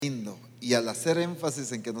lindo. Y al hacer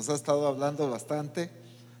énfasis en que nos ha estado hablando bastante,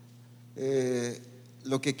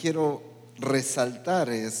 lo que quiero resaltar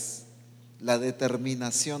es la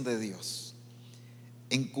determinación de Dios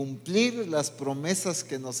en cumplir las promesas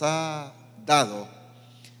que nos ha dado,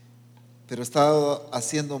 pero he estado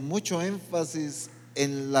haciendo mucho énfasis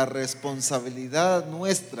en la responsabilidad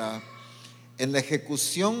nuestra, en la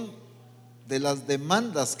ejecución de las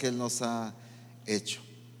demandas que Él nos ha hecho,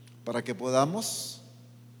 para que podamos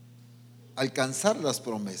alcanzar las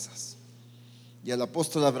promesas. Y el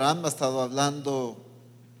apóstol Abraham ha estado hablando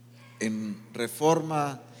en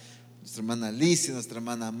Reforma, nuestra hermana Alicia, nuestra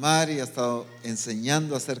hermana Mari ha estado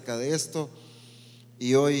enseñando acerca de esto.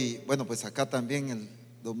 Y hoy, bueno, pues acá también el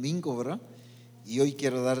domingo, ¿verdad? Y hoy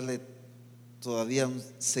quiero darle todavía un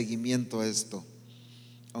seguimiento a esto.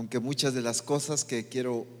 Aunque muchas de las cosas que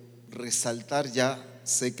quiero resaltar ya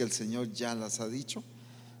sé que el Señor ya las ha dicho,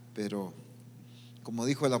 pero como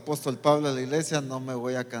dijo el apóstol Pablo a la iglesia, no me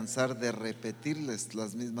voy a cansar de repetirles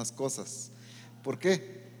las mismas cosas. ¿Por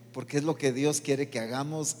qué? Porque es lo que Dios quiere que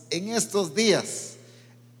hagamos en estos días.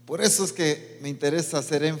 Por eso es que me interesa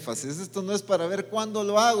hacer énfasis. Esto no es para ver cuándo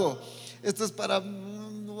lo hago. Esto es para,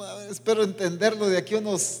 espero entenderlo de aquí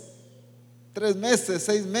unos 3 meses,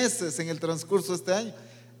 6 meses en el transcurso de este año.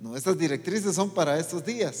 No, estas directrices son para estos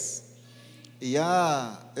días. Y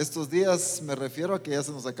ya estos días me refiero a que ya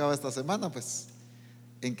se nos acaba esta semana, pues,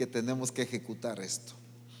 en que tenemos que ejecutar esto.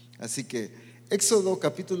 Así que Éxodo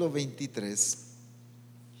capítulo 23,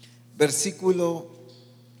 versículo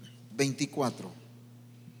 24.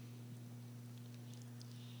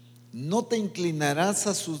 No te inclinarás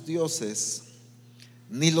a sus dioses,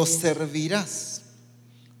 ni los servirás,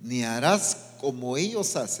 ni harás como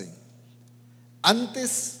ellos hacen.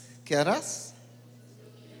 Antes, ¿qué harás?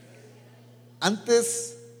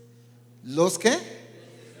 Antes, ¿los qué?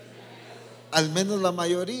 Al menos la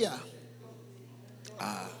mayoría.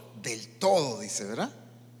 Del todo, dice, ¿verdad?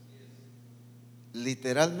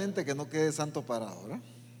 Literalmente que no quede santo parado, ¿verdad?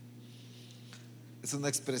 Es una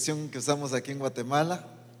expresión que usamos aquí en Guatemala.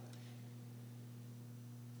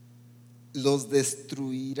 Los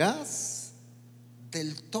destruirás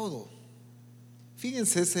del todo.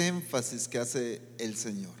 Fíjense ese énfasis que hace el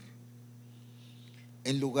Señor.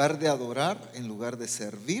 En lugar de adorar, en lugar de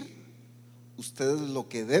servir, ustedes lo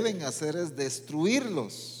que deben hacer es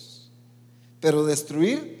destruirlos. Pero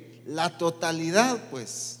destruir la totalidad,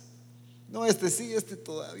 pues. No, sí,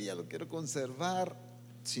 todavía lo quiero conservar,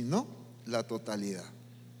 sino la totalidad.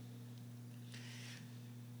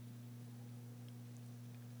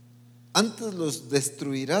 Antes los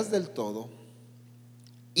destruirás del todo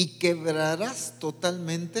y quebrarás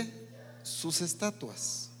totalmente sus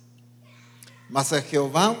estatuas. Mas a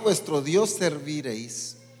Jehová vuestro Dios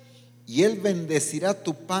serviréis, y Él bendecirá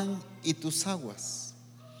tu pan y tus aguas.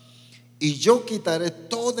 Y yo quitaré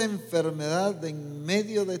toda enfermedad de en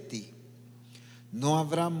medio de ti. No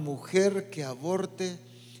habrá mujer que aborte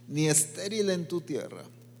ni estéril en tu tierra.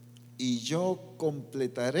 Y yo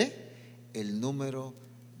completaré el número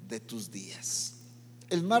de tus días.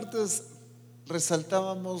 El martes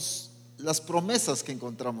resaltábamos las promesas que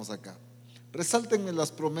encontramos acá. Resáltenme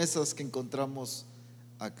las promesas que encontramos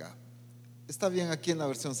acá. Está bien aquí en la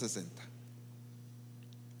versión 60.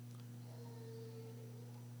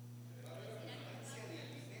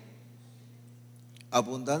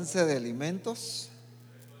 Abundancia de alimentos.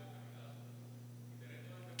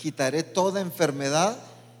 Quitaré toda enfermedad.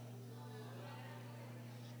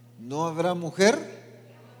 No habrá mujer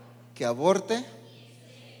que aborte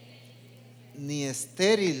ni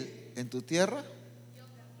estéril en tu tierra.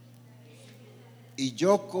 Y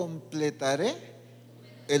yo completaré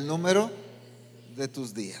el número de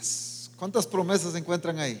tus días. ¿Cuántas promesas se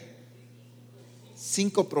encuentran ahí?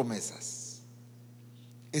 5 promesas.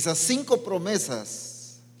 Esas 5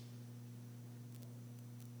 promesas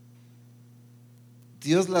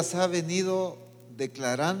Dios las ha venido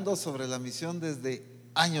declarando sobre la misión desde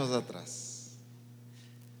años atrás.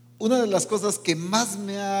 Una de las cosas que más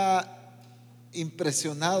me ha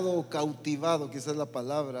impresionado o cautivado, quizás es la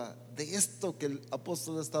palabra, de esto que el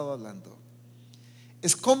apóstol estaba hablando,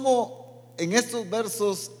 es cómo en estos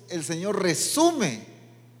versos el Señor resume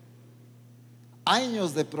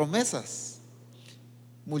años de promesas,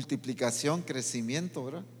 multiplicación, crecimiento,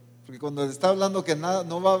 ¿verdad? Porque cuando le está hablando que nada,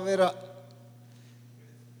 no va a haber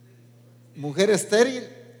mujer estéril,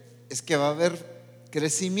 es que va a haber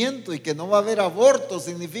crecimiento, y que no va a haber aborto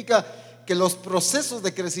significa que los procesos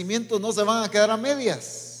de crecimiento no se van a quedar a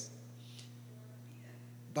medias.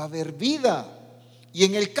 Va a haber vida. Y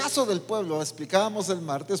en el caso del pueblo, explicábamos el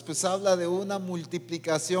martes, pues habla de una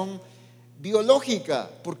multiplicación biológica,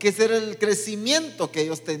 porque ese era el crecimiento que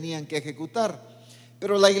ellos tenían que ejecutar.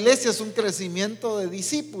 Pero la iglesia es un crecimiento de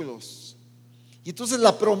discípulos. Y entonces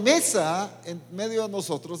la promesa en medio de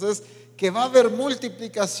nosotros es que va a haber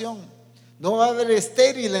multiplicación. No va a haber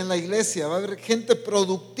estéril en la iglesia, va a haber gente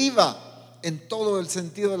productiva en todo el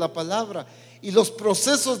sentido de la palabra. Y los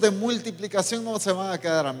procesos de multiplicación no se van a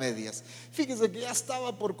quedar a medias. Fíjese que ya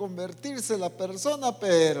estaba por convertirse la persona,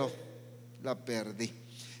 pero la perdí.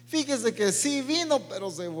 Fíjese que sí vino, pero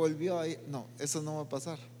se volvió ahí. No, eso no va a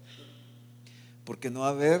pasar. Porque no va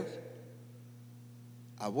a haber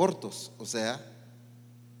abortos, o sea,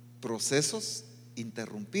 procesos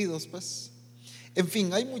interrumpidos, pues. En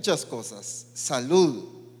fin, hay muchas cosas. Salud.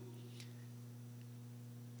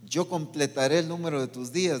 Yo completaré el número de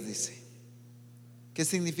tus días, dice. ¿Qué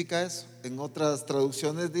significa eso? En otras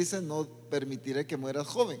traducciones dice: no permitiré que mueras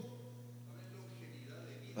joven.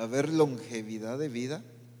 Va a haber longevidad de vida.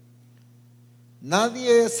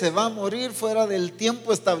 Nadie se va a morir fuera del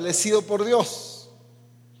tiempo establecido por Dios.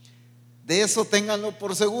 De eso ténganlo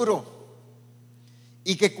por seguro.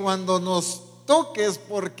 Y que cuando nos toque es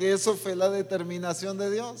porque eso fue la determinación de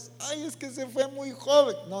Dios. Ay, es que se fue muy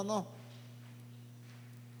joven. No.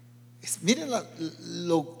 Miren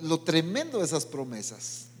lo tremendo de esas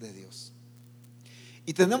promesas de Dios.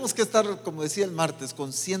 Y tenemos que estar, como decía el martes,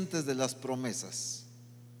 conscientes de las promesas,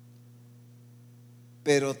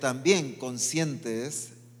 pero también conscientes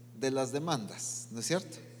de las demandas, ¿no es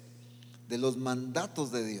cierto? De los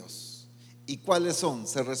mandatos de Dios. ¿Y cuáles son?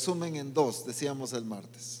 Se resumen en dos, decíamos el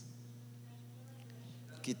martes.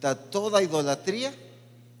 Quitad toda idolatría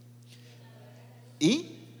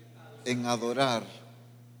y en adorar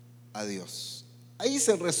a Dios. Ahí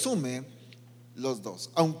se resume los dos,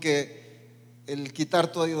 aunque el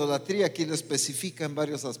quitar toda idolatría aquí lo especifica en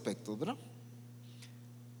varios aspectos, ¿verdad?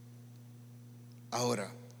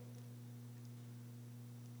 Ahora,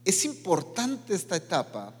 es importante esta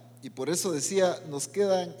etapa y por eso decía, nos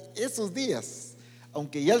quedan esos días,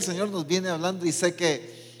 aunque ya el Señor nos viene hablando y sé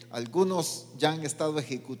que algunos ya han estado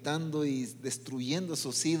ejecutando y destruyendo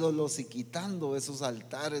esos ídolos y quitando esos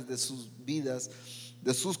altares de sus vidas,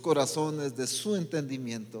 de sus corazones, de su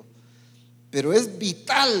entendimiento. Pero es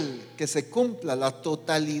vital que se cumpla la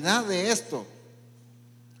totalidad de esto.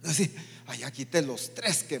 Así, ya quité los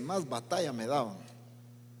 3 que más batalla me daban.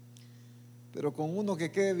 Pero con uno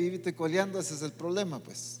que quede vivito y coleando, ese es el problema,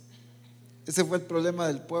 pues. Ese fue el problema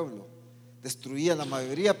del pueblo. Destruía la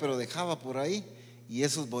mayoría, pero dejaba por ahí, y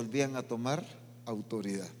esos volvían a tomar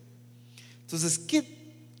autoridad. Entonces,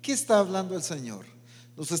 ¿qué está hablando el Señor?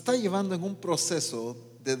 Nos está llevando en un proceso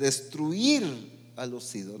de destruir a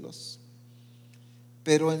los ídolos,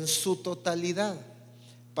 pero en su totalidad,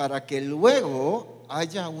 para que luego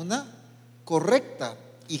haya una correcta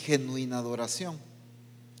y genuina adoración.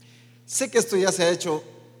 Sé que esto ya se ha hecho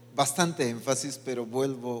bastante énfasis, pero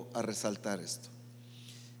vuelvo a resaltar esto,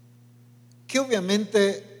 que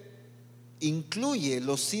obviamente incluye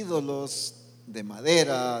los ídolos de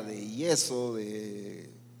madera, de yeso, de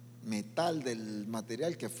metal, del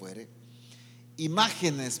material que fuere,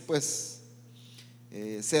 imágenes, pues,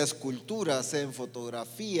 sea escultura, sea en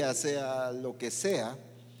fotografía, sea lo que sea,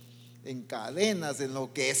 en cadenas, en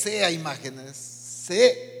lo que sea, imágenes,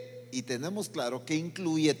 sé y tenemos claro que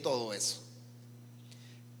incluye todo eso.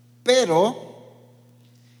 Pero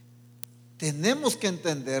tenemos que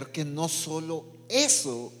entender que no solo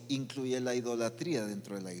eso incluye la idolatría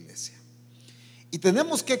dentro de la iglesia. Y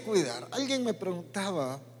tenemos que cuidar. Alguien me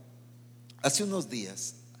preguntaba hace unos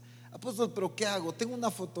días: apóstol, pero ¿qué hago? Tengo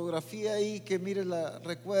una fotografía ahí que mire, la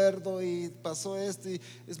recuerdo y pasó esto y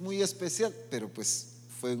es muy especial, pero pues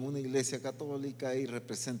fue en una iglesia católica y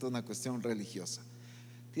representa una cuestión religiosa.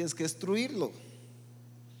 Tienes que destruirlo.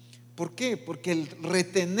 ¿Por qué? Porque el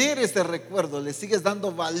retener ese recuerdo, le sigues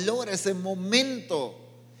dando valor a ese momento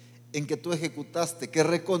en que tú ejecutaste, que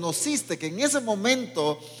reconociste, que en ese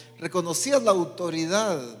momento reconocías la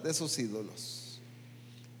autoridad de esos ídolos.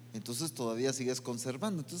 Entonces todavía sigues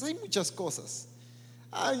conservando. Entonces hay muchas cosas.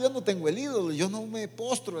 Yo no tengo el ídolo, yo no me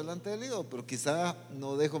postro delante del ídolo, pero quizá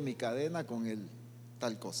no dejo mi cadena con el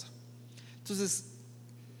tal cosa. Entonces,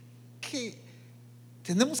 ¿qué?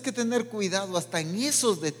 Tenemos que tener cuidado hasta en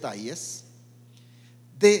esos detalles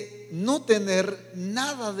de no tener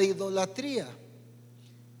nada de idolatría.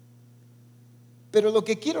 Pero lo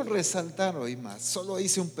que quiero resaltar hoy más, solo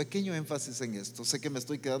hice un pequeño énfasis en esto, sé que me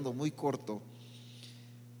estoy quedando muy corto,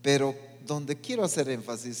 pero donde quiero hacer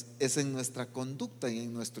énfasis es en nuestra conducta y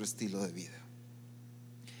en nuestro estilo de vida.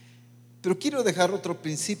 Pero quiero dejar otro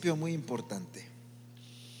principio muy importante.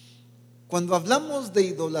 Cuando hablamos de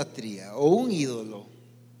idolatría o un ídolo,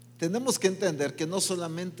 tenemos que entender que no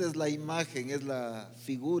solamente es la imagen, es la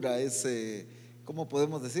figura, es, ¿cómo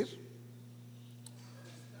podemos decir?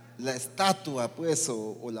 La estatua, pues,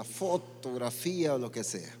 o la fotografía o lo que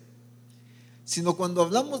sea. Sino cuando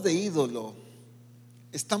hablamos de ídolo,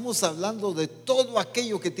 estamos hablando de todo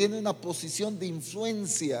aquello que tiene una posición de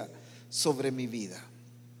influencia sobre mi vida.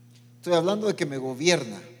 Estoy hablando de que me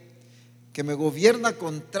gobierna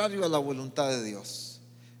contrario a la voluntad de Dios.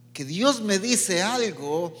 Que Dios me dice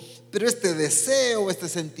algo, pero este deseo, este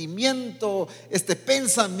sentimiento, este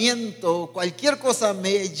pensamiento, cualquier cosa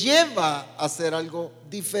me lleva a hacer algo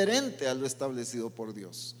diferente a lo establecido por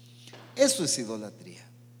Dios. Eso es idolatría.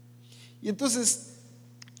 Y entonces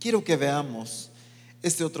quiero que veamos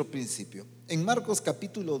este otro principio. En Marcos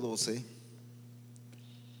capítulo 12,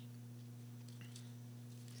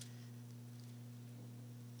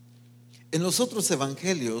 en los otros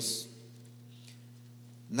evangelios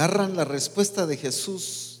narran la respuesta de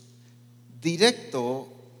Jesús directo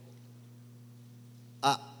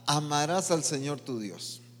a amarás al Señor tu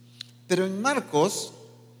Dios. Pero en Marcos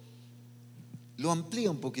lo amplía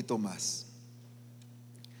un poquito más.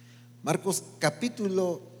 Marcos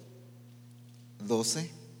capítulo 12.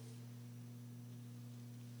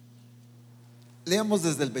 Leamos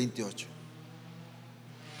desde el 28.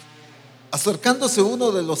 Acercándose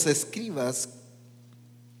uno de los escribas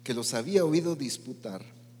que los había oído disputar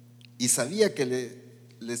y sabía que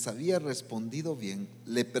les había respondido bien,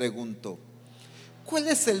 le preguntó: ¿cuál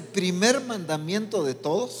es el primer mandamiento de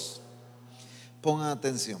todos? Pongan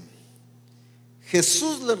atención.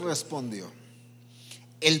 Jesús le respondió: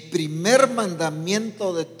 el primer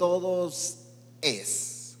mandamiento de todos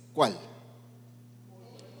es, ¿cuál?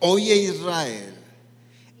 Oye Israel,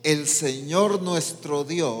 el Señor nuestro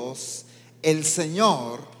Dios, el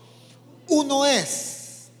Señor uno es.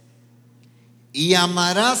 Y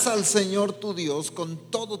amarás al Señor tu Dios con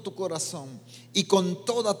todo tu corazón y con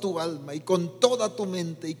toda tu alma y con toda tu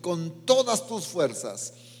mente y con todas tus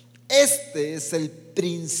fuerzas. Este es el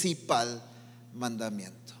principal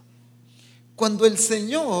mandamiento. Cuando el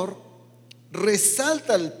Señor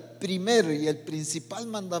resalta el primero y el principal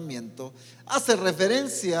mandamiento, hace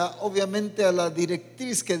referencia obviamente a la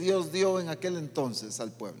directriz que Dios dio en aquel entonces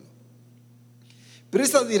al pueblo. Pero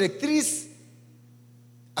esa directriz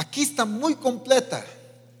aquí está muy completa.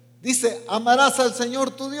 Dice: amarás al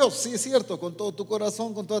Señor tu Dios. Sí, es cierto, con todo tu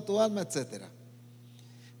corazón, con toda tu alma, etc.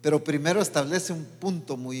 Pero primero establece un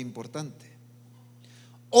punto muy importante.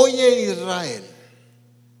 Oye Israel,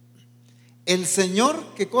 el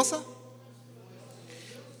Señor, ¿qué cosa?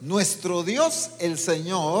 Nuestro Dios, el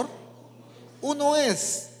Señor, uno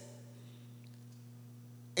es.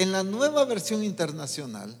 En la Nueva Versión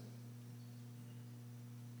Internacional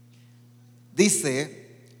dice: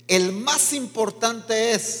 el más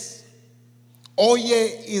importante es,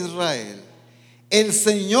 oye Israel, el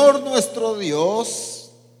Señor nuestro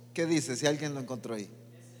Dios, ¿qué dice? Si alguien lo encontró ahí,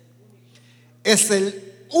 es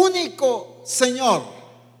el único Señor.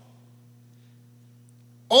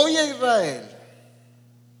 Oye Israel,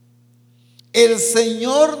 el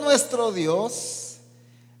Señor nuestro Dios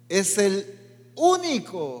es el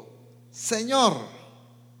único Señor.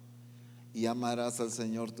 Y amarás al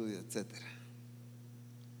Señor tu Dios, etc.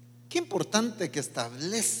 Qué importante que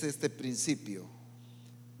establece este principio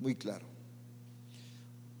muy claro.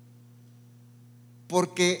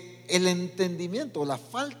 Porque el entendimiento, la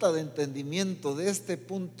falta de entendimiento de este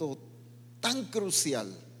punto tan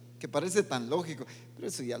crucial, que parece tan lógico, pero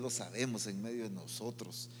eso ya lo sabemos en medio de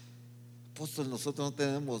nosotros. Apóstol, nosotros no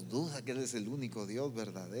tenemos duda que Él es el único Dios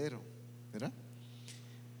verdadero, ¿verdad?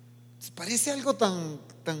 Parece algo tan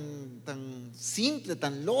simple,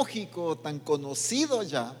 tan lógico, tan conocido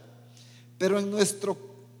ya. Pero en nuestro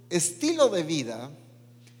estilo de vida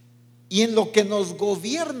y en lo que nos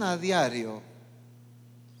gobierna a diario,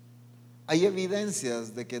 hay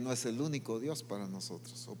evidencias de que no es el único Dios para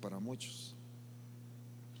nosotros o para muchos.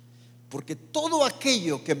 Porque todo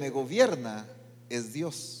aquello que me gobierna es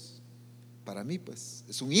Dios. Para mí, pues,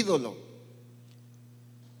 es un ídolo.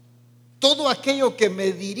 Todo aquello que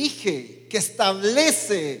me dirige, que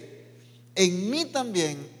establece en mí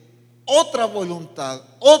también otra voluntad,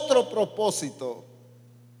 otro propósito.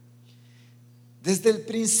 Desde el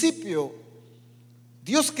principio,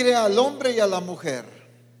 Dios crea al hombre y a la mujer.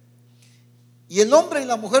 Y el hombre y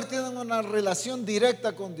la mujer tienen una relación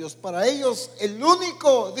directa con Dios. Para ellos, el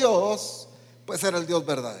único Dios, pues, era el Dios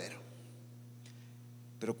verdadero.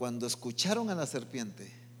 Pero cuando escucharon a la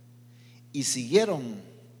serpiente y siguieron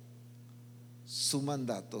su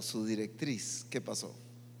mandato, su directriz, ¿qué pasó?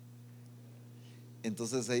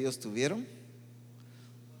 Entonces ellos tuvieron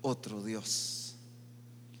otro Dios.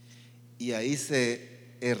 Y ahí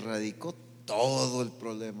se erradicó todo el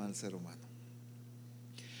problema del ser humano.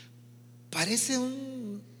 Parece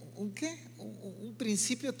un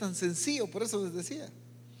principio tan sencillo, por eso les decía,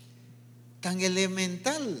 tan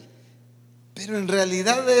elemental, pero en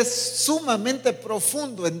realidad es sumamente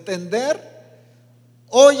profundo entender.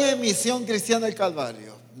 Oye, Misión Cristiana del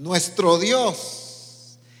Calvario, nuestro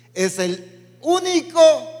Dios es el único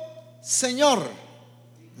Señor.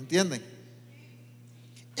 ¿Entienden?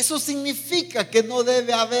 Eso significa que no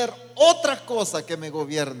debe haber otra cosa que me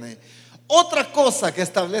gobierne, otra cosa que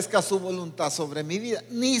establezca su voluntad sobre mi vida,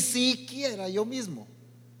 ni siquiera yo mismo.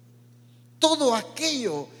 Todo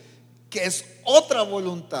aquello que es otra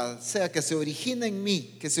voluntad, sea que se origine en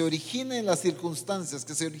mí, que se origine en las circunstancias,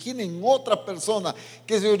 que se origine en otra persona,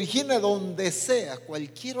 que se origine donde sea,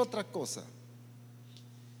 cualquier otra cosa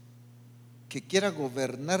que quiera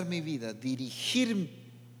gobernar mi vida, dirigir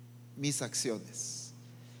mis acciones,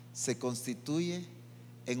 se constituye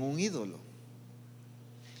en un ídolo.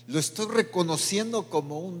 Lo estoy reconociendo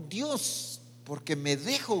como un Dios porque me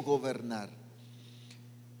dejo gobernar,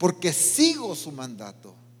 porque sigo su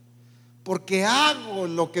mandato, porque hago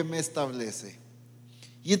lo que me establece.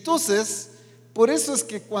 Y entonces, por eso es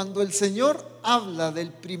que cuando el Señor habla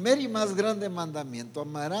del primer y más grande mandamiento,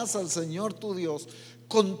 amarás al Señor tu Dios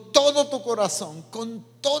con todo tu corazón, con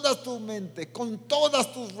toda tu mente, con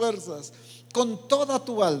todas tus fuerzas, con toda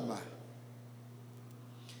tu alma.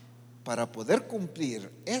 Para poder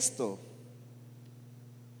cumplir esto,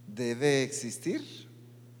 debe existir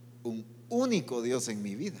un único Dios en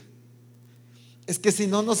mi vida. Es que si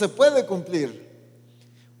no, no se puede cumplir.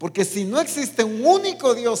 Porque si no existe un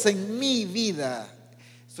único Dios en mi vida,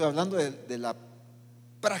 estoy hablando de la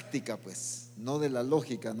práctica, pues, no de la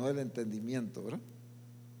lógica, no del entendimiento, ¿verdad?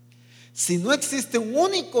 Si no existe un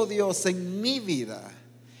único Dios en mi vida,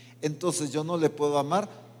 entonces yo no le puedo amar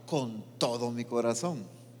con todo mi corazón,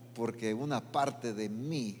 porque una parte de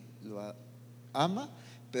mí lo ama,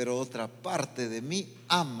 pero otra parte de mí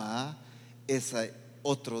ama ese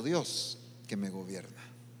otro Dios que me gobierna.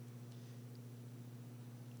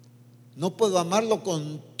 No puedo amarlo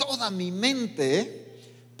con toda mi mente,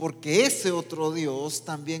 porque ese otro Dios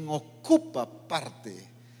también ocupa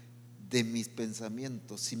parte de mis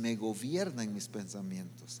pensamientos y me gobierna en mis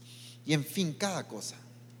pensamientos. Y en fin, cada cosa.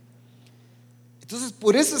 Entonces,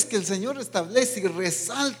 por eso es que el Señor establece y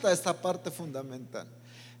resalta esta parte fundamental.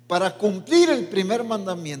 Para cumplir el primer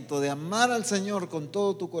mandamiento de amar al Señor con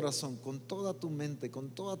todo tu corazón, con toda tu mente, con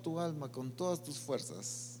toda tu alma, con todas tus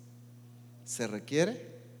fuerzas, se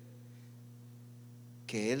requiere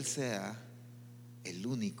que Él sea el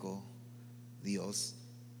único Dios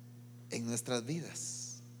en nuestras vidas.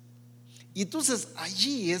 Y entonces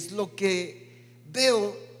allí es lo que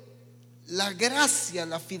veo la gracia,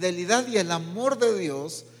 la fidelidad y el amor de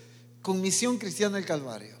Dios con Misión Cristiana del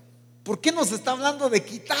Calvario. ¿Por qué nos está hablando de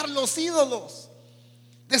quitar los ídolos,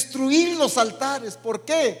 destruir los altares? ¿Por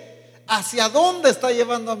qué? ¿Hacia dónde está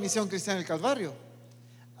llevando a Misión Cristiana del Calvario?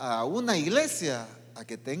 A una iglesia, a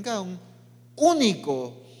que tenga un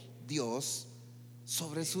único Dios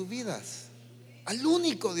sobre sus vidas, al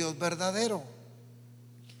único Dios verdadero.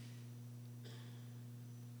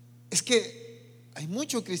 Es que hay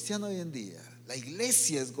mucho cristiano hoy en día. La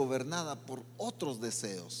iglesia es gobernada por otros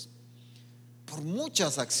deseos, por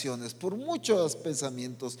muchas acciones, por muchos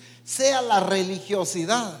pensamientos, sea la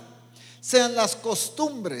religiosidad, sean las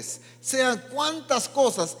costumbres, sean cuantas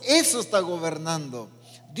cosas, eso está gobernando.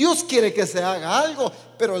 Dios quiere que se haga algo,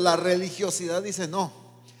 pero la religiosidad dice no.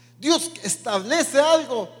 Dios establece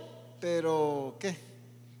algo, pero ¿qué?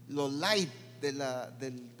 Lo light de la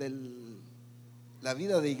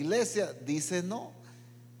vida de iglesia dice no.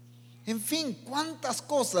 En fin, cuántas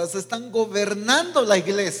cosas están gobernando la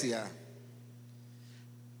iglesia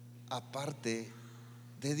aparte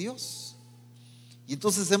de Dios. Y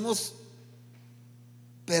entonces hemos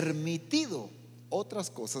permitido otras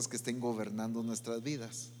cosas que estén gobernando nuestras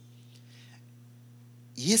vidas.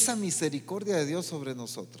 Y esa misericordia de Dios sobre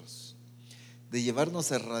nosotros, de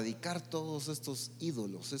llevarnos a erradicar todos estos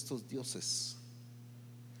ídolos, estos dioses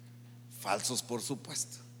falsos, por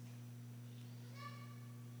supuesto,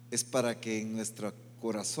 es para que en nuestro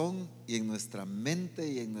corazón y en nuestra mente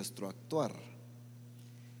y en nuestro actuar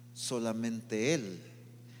solamente Él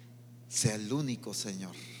sea el único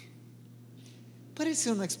Señor.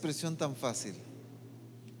 Parece una expresión tan fácil.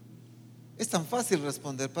 Es tan fácil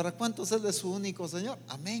responder: ¿para cuántos Él es su único Señor?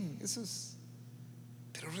 Amén, eso es.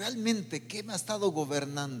 Pero realmente, ¿qué me ha estado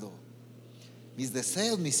gobernando? Mis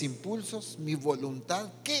deseos, mis impulsos, mi voluntad.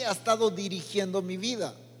 ¿Qué ha estado dirigiendo mi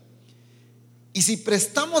vida? Y si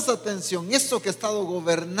prestamos atención, eso que ha estado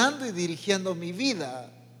gobernando y dirigiendo mi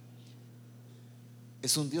vida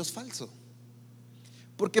es un Dios falso.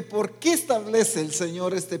 Porque ¿por qué establece el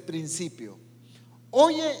Señor este principio?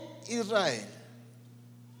 Oye Israel,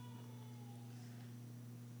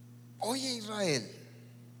 oye Israel,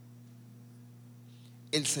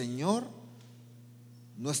 el Señor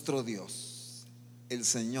nuestro Dios, el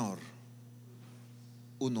Señor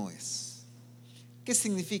uno es. ¿Qué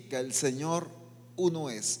significa el Señor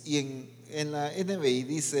uno es? Y en la NBI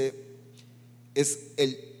dice, es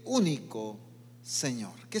el único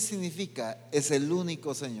Señor. ¿Qué significa es el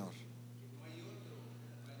único Señor?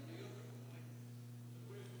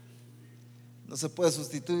 No se puede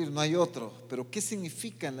sustituir, no hay otro. Pero ¿qué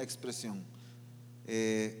significa en la expresión?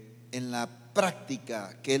 En la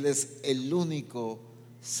práctica, que Él es el único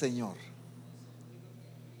Señor.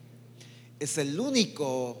 Es el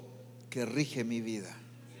único que rige mi vida.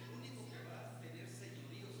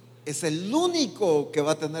 Es el único que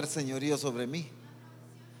va a tener señorío sobre mí.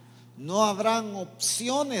 No habrán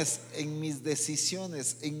opciones en mis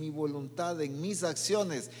decisiones, en mi voluntad, en mis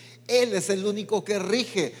acciones. Él es el único que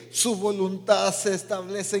rige. Su voluntad se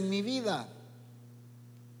establece en mi vida.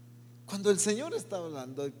 Cuando el Señor está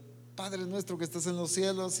hablando, Padre nuestro que estás en los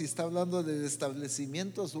cielos, y está hablando del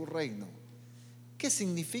establecimiento de su reino, ¿qué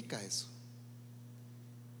significa eso?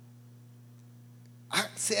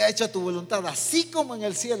 Sea hecha tu voluntad, así como en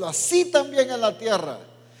el cielo, así también en la tierra,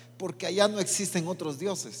 porque allá no existen otros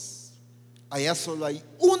dioses. Allá solo hay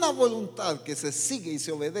una voluntad que se sigue y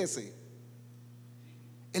se obedece.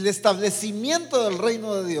 El establecimiento del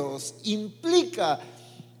reino de Dios implica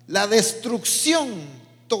la destrucción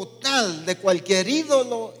total de cualquier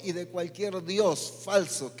ídolo y de cualquier dios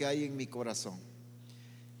falso que hay en mi corazón,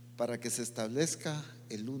 para que se establezca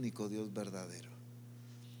el único Dios verdadero.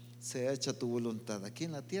 Sea hecha tu voluntad aquí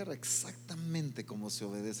en la tierra exactamente como se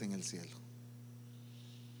obedece en el cielo.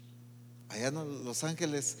 Allá no, los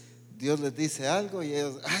ángeles, Dios les dice algo y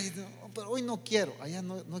ellos, ay, no, pero hoy no quiero. Allá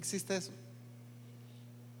no existe eso.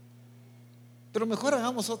 Pero mejor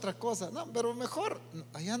hagamos otra cosa. No, pero mejor,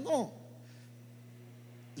 allá no.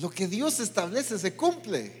 Lo que Dios establece se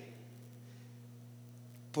cumple.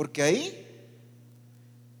 Porque ahí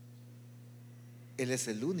Él es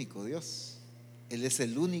el único Dios. Él es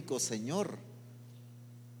el único Señor.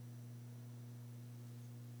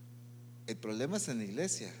 El problema es en la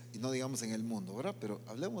iglesia, y no digamos en el mundo, ¿verdad? Pero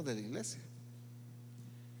hablemos de la iglesia.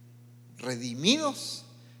 Redimidos,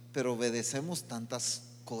 pero obedecemos tantas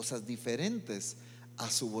cosas diferentes a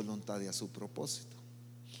su voluntad y a su propósito.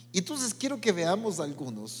 Y entonces quiero que veamos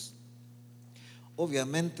algunos.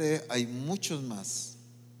 Obviamente hay muchos más,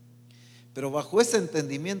 pero bajo ese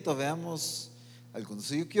entendimiento veamos algunos.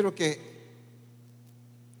 Yo quiero que,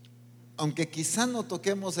 aunque quizá no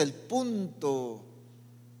toquemos el punto,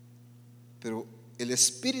 pero el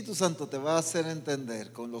Espíritu Santo te va a hacer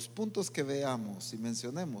entender con los puntos que veamos y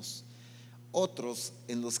mencionemos otros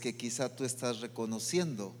en los que quizá tú estás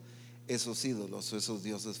reconociendo esos ídolos o esos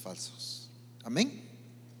dioses falsos. Amén.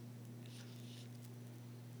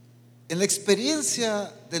 En la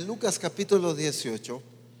experiencia de Lucas capítulo 18,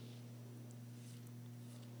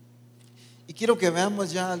 y quiero que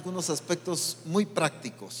veamos ya algunos aspectos muy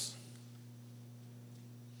prácticos.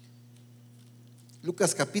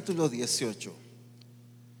 Lucas capítulo 18.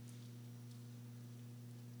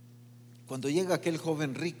 Cuando llega aquel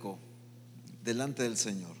joven rico delante del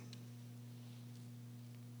Señor,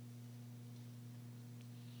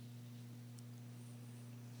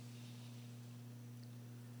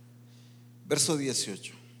 verso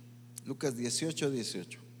 18. Lucas 18,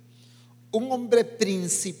 18. Un hombre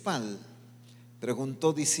principal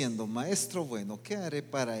preguntó diciendo: Maestro bueno, ¿qué haré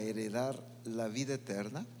para heredar la vida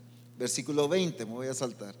eterna? Versículo 20, me voy a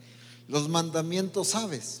saltar. Los mandamientos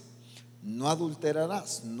sabes: no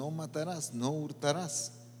adulterarás, no matarás, no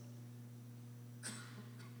hurtarás,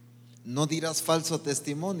 no dirás falso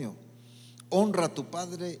testimonio, honra a tu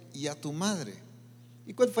padre y a tu madre.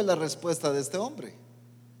 ¿Y cuál fue la respuesta de este hombre?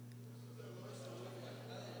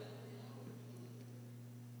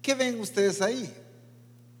 ¿Qué ven ustedes ahí?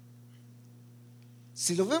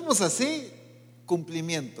 Si lo vemos así,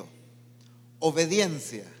 cumplimiento,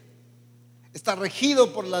 obediencia. Está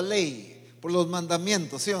regido por la ley, por los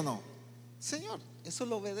mandamientos, ¿sí o no? Señor, eso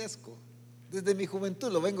lo obedezco. Desde mi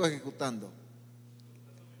juventud lo vengo ejecutando.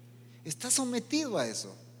 Está sometido a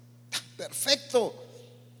eso. Perfecto.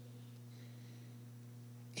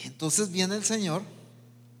 Entonces viene el Señor.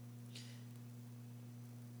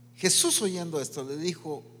 Jesús, oyendo esto, le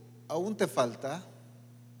dijo: aún te falta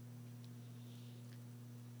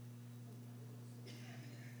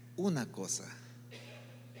una cosa.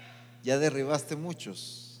 Ya derribaste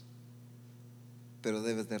muchos, pero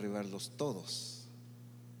debes derribarlos todos.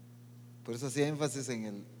 Por eso hacía énfasis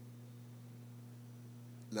en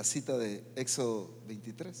la cita de Éxodo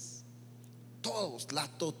 23. Todos, la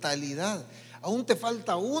totalidad. Aún te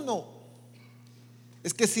falta uno.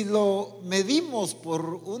 Es que si lo medimos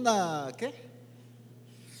por una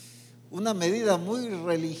medida muy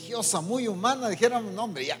religiosa, muy humana, dijéramos, no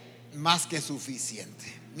hombre, ya más que suficiente.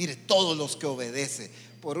 Mire, todos los que obedece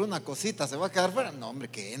por una cosita se va a quedar fuera. No hombre,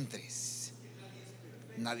 que entres.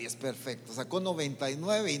 Nadie es perfecto. Sacó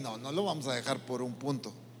 99 y no lo vamos a dejar por un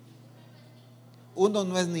punto. Uno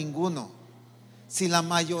no es ninguno. Si la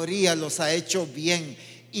mayoría los ha hecho bien,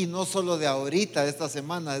 y no solo de ahorita, de esta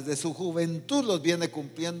semana, desde su juventud los viene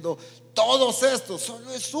cumpliendo, todos estos,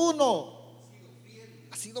 solo es uno.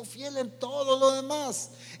 Ha sido fiel en todo lo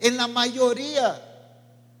demás, en la mayoría.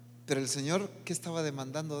 Pero el Señor, ¿qué estaba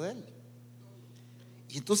demandando de él?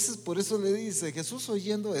 Y entonces por eso le dice, Jesús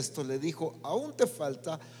oyendo esto le dijo, aún te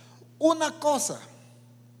falta una cosa.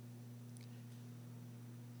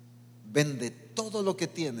 Vende todo lo que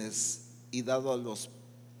tienes y dado a los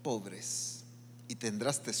pobres, y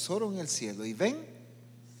tendrás tesoro en el cielo, y ven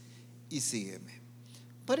y sígueme.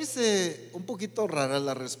 Parece un poquito rara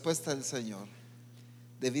la respuesta del Señor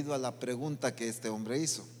debido a la pregunta que este hombre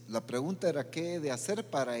hizo. La pregunta era: ¿qué he de hacer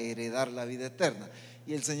para heredar la vida eterna?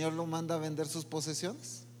 Y el Señor lo manda a vender sus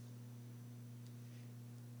posesiones.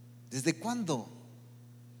 ¿Desde cuándo?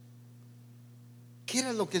 ¿Qué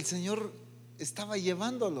era lo que el Señor estaba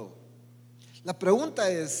llevándolo? La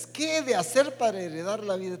pregunta es: ¿qué he de hacer para heredar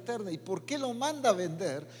la vida eterna? ¿Y por qué lo manda a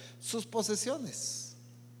vender sus posesiones?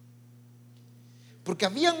 Porque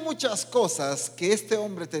habían muchas cosas que este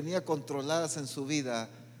hombre tenía controladas en su vida,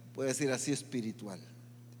 puede decir así, espiritual,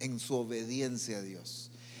 en su obediencia a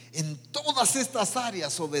Dios. En todas estas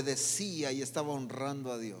áreas obedecía y estaba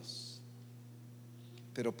honrando a Dios.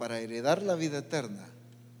 Pero para heredar la vida eterna,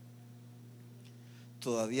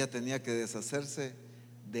 todavía tenía que deshacerse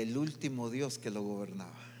del último Dios que lo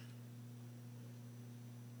gobernaba.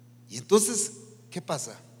 Y entonces, ¿qué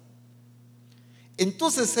pasa?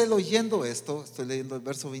 Entonces él, oyendo esto, estoy leyendo el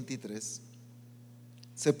verso 23,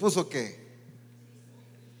 se puso ¿qué?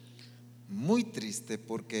 Muy triste,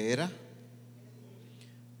 porque era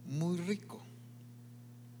muy rico.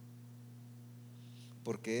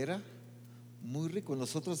 Porque era muy rico. En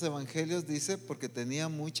los otros evangelios dice porque tenía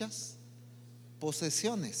muchas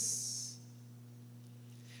posesiones.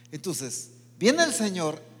 Entonces viene el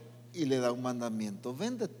Señor y le da un mandamiento: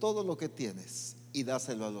 vende todo lo que tienes y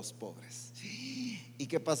dáselo a los pobres. ¿Y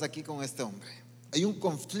qué pasa aquí con este hombre? Hay un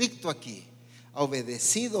conflicto aquí. Ha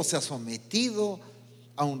obedecido, se ha sometido,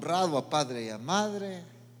 ha honrado a padre y a madre.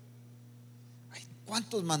 Hay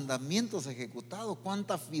cuántos mandamientos ejecutados,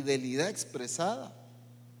 cuánta fidelidad expresada.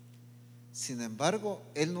 Sin embargo,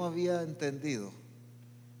 él no había entendido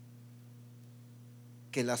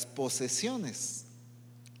que las posesiones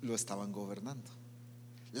lo estaban gobernando.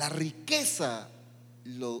 La riqueza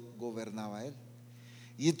lo gobernaba a él.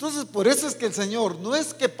 Y entonces por eso es que el Señor, no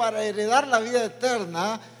es que para heredar la vida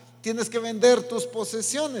eterna tienes que vender tus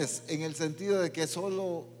posesiones, en el sentido de que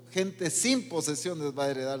solo gente sin posesiones va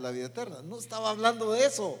a heredar la vida eterna. No estaba hablando de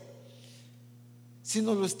eso,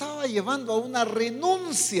 sino lo estaba llevando a una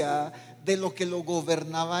renuncia de lo que lo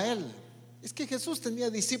gobernaba a él. Es que Jesús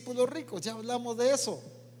tenía discípulos ricos, ya hablamos de eso.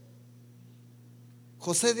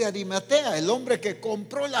 José de Arimatea, el hombre que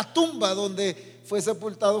compró la tumba donde fue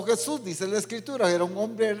sepultado Jesús, dice la Escritura, era un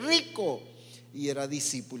hombre rico y era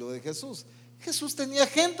discípulo de Jesús. Jesús tenía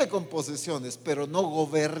gente con posesiones, pero no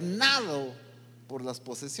gobernado por las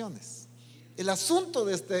posesiones. El asunto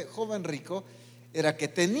de este joven rico era que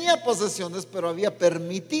tenía posesiones, pero había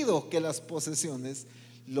permitido que las posesiones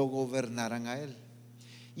lo gobernaran a él.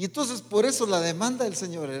 Y entonces por eso la demanda del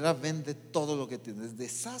Señor era: vende todo lo que tienes,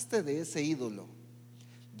 deshazte de ese ídolo,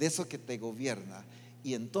 de eso que te gobierna,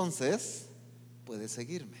 y entonces puedes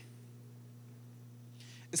seguirme.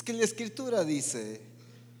 Es que la Escritura dice: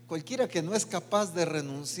 cualquiera que no es capaz de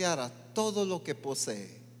renunciar a todo lo que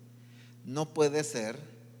posee, no puede ser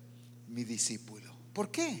mi discípulo. ¿Por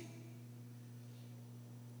qué?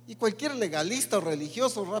 Y cualquier legalista o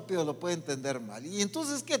religioso rápido lo puede entender mal. ¿Y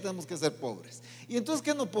entonces qué? Tenemos que ser pobres. ¿Y entonces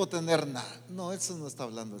qué? No puedo tener nada. No, eso no está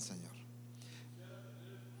hablando el Señor.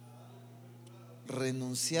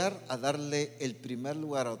 Renunciar a darle el primer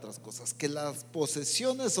lugar a otras cosas, que las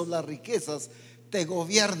posesiones o las riquezas te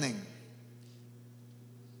gobiernen.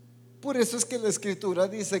 Por eso es que la Escritura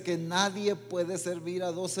dice que nadie puede servir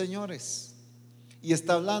a dos señores, y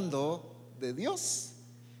está hablando de Dios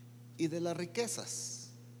y de las riquezas.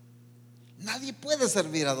 Nadie puede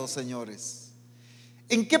servir a dos señores.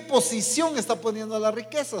 ¿En qué posición está poniendo las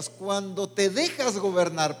riquezas? Cuando te dejas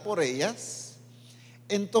gobernar por ellas,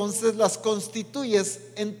 entonces las constituyes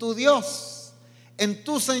en tu Dios, en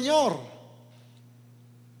tu Señor.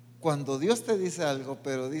 Cuando Dios te dice algo,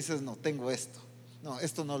 pero dices, no, tengo esto, no,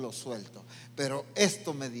 esto no lo suelto, pero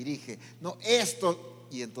esto me dirige, no, esto,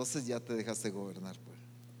 y entonces ya te dejaste gobernar por él.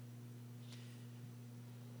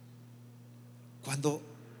 Cuando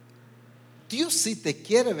Dios sí te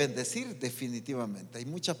quiere bendecir, definitivamente hay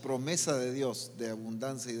mucha promesa de Dios de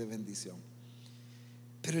abundancia y de bendición,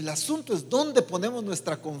 pero el asunto es dónde ponemos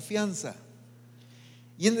nuestra confianza.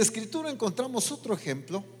 Y en la Escritura encontramos otro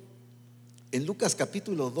ejemplo en Lucas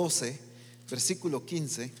capítulo 12, versículo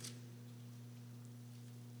 15.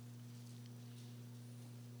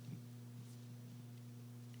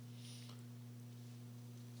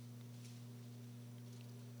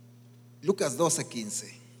 Lucas 12,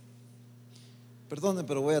 15. Perdonen,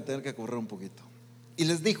 pero voy a tener que correr un poquito. Y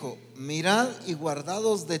les dijo: mirad y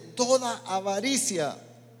guardaos de toda avaricia,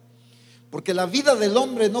 porque la vida del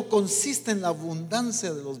hombre no consiste en la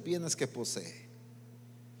abundancia de los bienes que posee.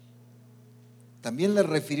 También le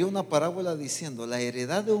refirió una parábola diciendo: la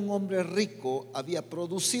heredad de un hombre rico había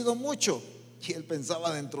producido mucho. Y él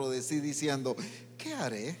pensaba dentro de sí diciendo: ¿qué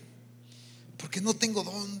haré? Porque no tengo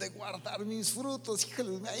dónde guardar mis frutos.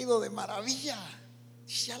 Híjole, me ha ido de maravilla,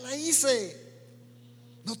 ya la hice.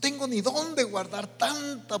 No tengo ni dónde guardar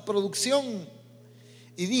tanta producción.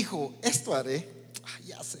 Y dijo: esto haré,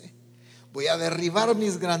 ya sé, voy a derribar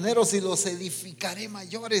mis graneros y los edificaré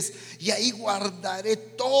mayores, y ahí guardaré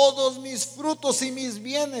todos mis frutos y mis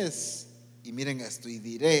bienes. Y miren esto: y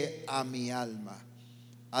diré a mi alma: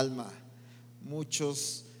 alma,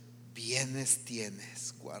 muchos bienes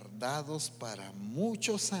tienes guardados para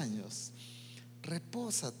muchos años.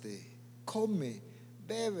 Repósate, come,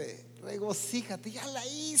 bebe, regocíjate, ya la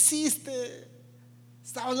hiciste.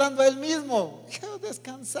 Está hablando a él mismo. Quiero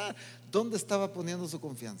descansar. ¿Dónde estaba poniendo su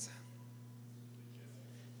confianza?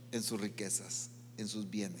 En sus riquezas, en sus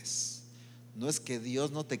bienes. No es que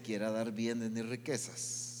Dios no te quiera dar bienes ni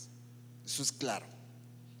riquezas, eso es claro.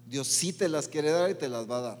 Dios sí te las quiere dar y te las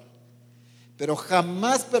va a dar, pero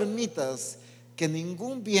jamás permitas que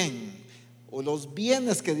ningún bien o los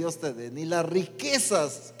bienes que Dios te dé, ni las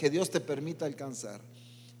riquezas que Dios te permita alcanzar,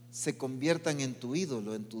 se conviertan en tu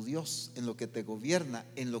ídolo, en tu Dios, en lo que te gobierna,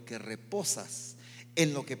 en lo que reposas,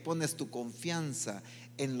 en lo que pones tu confianza,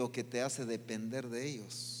 en lo que te hace depender de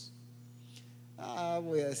ellos.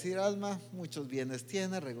 Voy a decir: alma, muchos bienes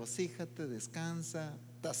tienes, regocíjate, descansa,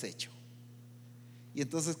 estás hecho. Y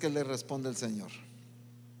entonces, ¿qué le responde el Señor?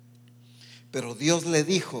 Pero Dios le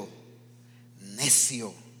dijo: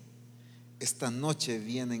 necio, esta noche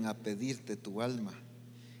vienen a pedirte tu alma,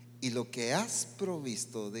 y lo que has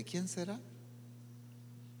provisto, ¿de quién será?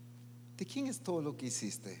 ¿De quién es todo lo que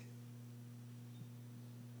hiciste?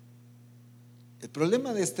 El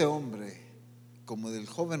problema de este hombre, como del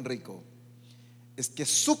joven rico, es que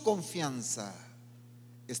su confianza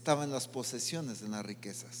estaba en las posesiones, en las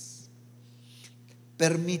riquezas.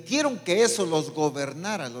 Permitieron que eso los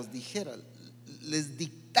gobernara, los dijera, les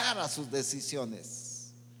dictara sus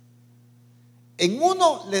decisiones. En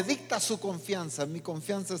uno le dicta su confianza: mi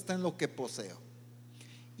confianza está en lo que poseo.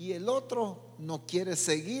 Y el otro no quiere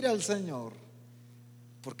seguir al Señor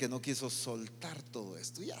porque no quiso soltar todo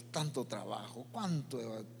esto. Ya tanto trabajo, cuánto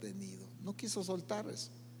he tenido, no quiso soltar eso.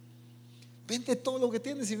 Vende todo lo que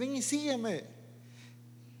tienes y ven y sígueme.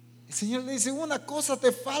 El Señor le dice: una cosa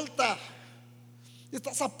te falta,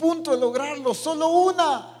 estás a punto de lograrlo, solo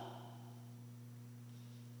una.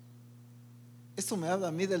 Esto me habla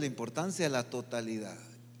a mí de la importancia de la totalidad.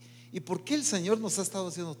 ¿Y por qué el Señor nos ha estado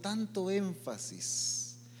haciendo tanto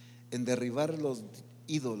énfasis en derribar los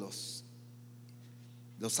ídolos,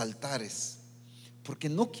 los altares? Porque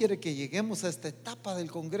no quiere que lleguemos a esta etapa del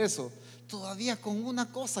Congreso todavía con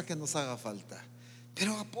una cosa que nos haga falta.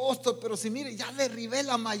 Pero apóstol, pero si mire, ya derribé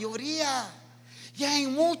la mayoría, ya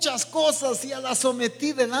en muchas cosas ya la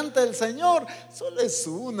sometí delante del Señor, solo es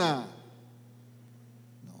una.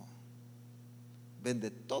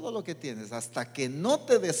 Vende todo lo que tienes, hasta que no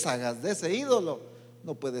te deshagas de ese ídolo,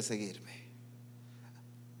 no puedes seguirme.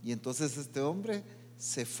 Y entonces este hombre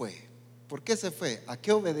se fue. ¿Por qué se fue? ¿A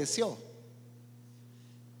qué obedeció?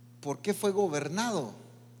 ¿Por qué fue gobernado?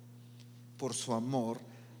 Por su amor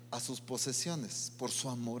a sus posesiones, por su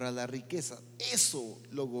amor a la riqueza. Eso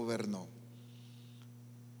lo gobernó.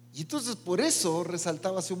 Y entonces por eso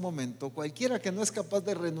resaltaba hace un momento: cualquiera que no es capaz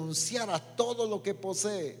de renunciar a todo lo que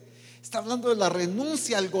posee. Está hablando de la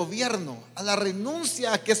renuncia al gobierno, a la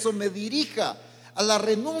renuncia a que eso me dirija, a la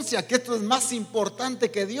renuncia a que esto es más importante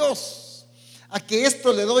que Dios, a que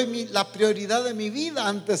esto le doy la prioridad de mi vida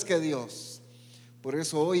antes que Dios. Por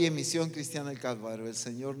eso hoy en Misión Cristiana El Calvario, el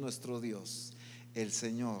Señor nuestro Dios el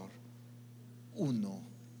Señor uno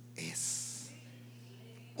es.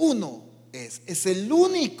 Uno es el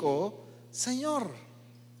único Señor.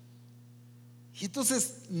 Y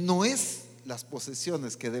entonces no es las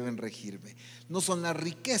posesiones que deben regirme, no son las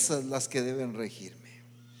riquezas las que deben regirme.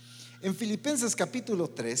 En Filipenses capítulo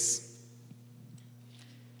 3,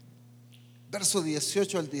 verso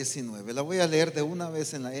 18 al 19, la voy a leer de una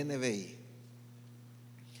vez en la NBI.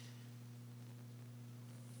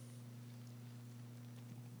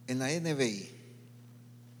 En la NBI,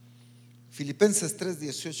 Filipenses 3,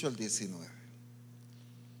 18 al 19.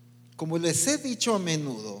 Como les he dicho a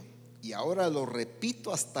menudo, y ahora lo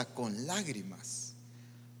repito hasta con lágrimas,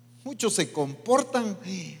 muchos se comportan,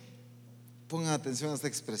 pongan atención a esta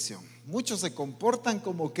expresión, muchos se comportan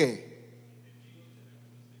como que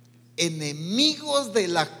enemigos de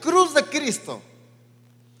la cruz de Cristo.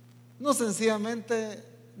 No, sencillamente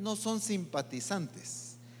no son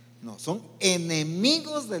simpatizantes, no, son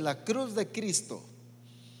enemigos de la cruz de Cristo.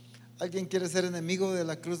 ¿Alguien quiere ser enemigo de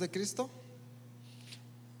la cruz de Cristo?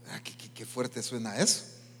 Qué fuerte suena eso.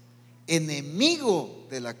 Enemigo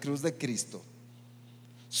de la cruz de Cristo.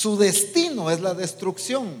 Su destino es la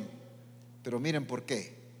destrucción. Pero miren por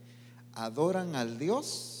qué. Adoran al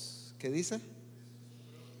Dios, ¿qué dice?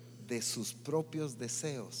 De sus propios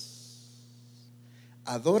deseos.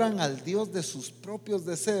 Adoran al Dios de sus propios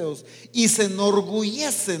deseos y se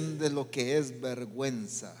enorgullecen de lo que es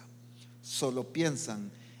vergüenza. Solo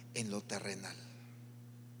piensan en lo terrenal.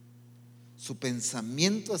 Su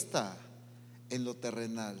pensamiento está en lo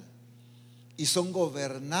terrenal y son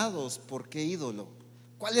gobernados por qué ídolo.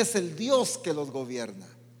 ¿Cuál es el Dios que los gobierna?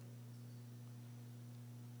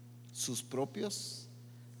 Sus propios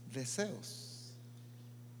deseos.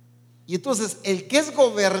 Y entonces el que es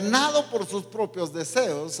gobernado por sus propios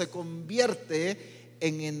deseos se convierte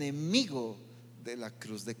en enemigo de la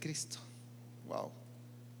cruz de Cristo. Wow.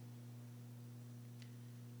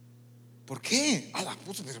 ¿Por qué?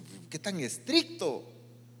 Pero ¿qué tan estricto?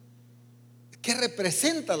 ¿Qué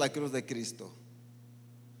representa la cruz de Cristo?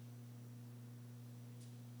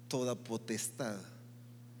 Toda potestad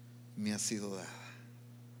me ha sido dada.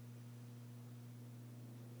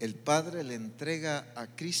 El Padre le entrega a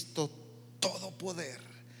Cristo todo poder,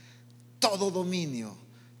 todo dominio,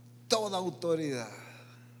 toda autoridad.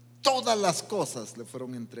 Todas las cosas le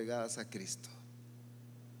fueron entregadas a Cristo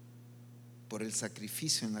por el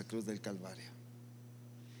sacrificio en la cruz del Calvario.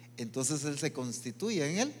 Entonces Él se constituye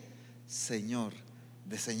en el Señor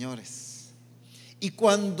de señores. Y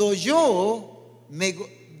cuando yo me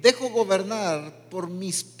dejo gobernar por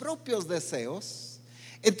mis propios deseos,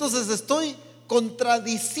 entonces estoy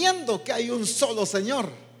contradiciendo que hay un solo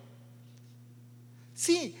Señor.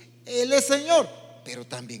 Sí, Él es Señor, pero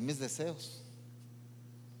también mis deseos.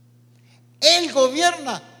 Él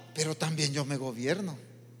gobierna, pero también yo me gobierno.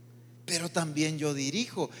 Pero también yo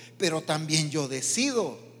dirijo, pero también yo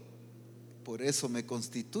decido. Por eso me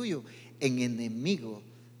constituyo en enemigo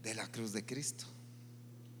de la cruz de Cristo.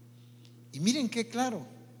 Y miren qué claro.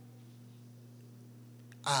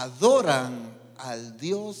 Adoran al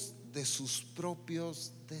Dios de sus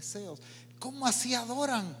propios deseos. ¿Cómo así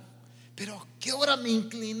adoran? Pero ¿a qué hora me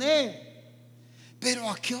incliné? ¿Pero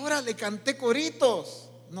a qué hora le canté coritos?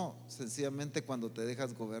 No, sencillamente cuando te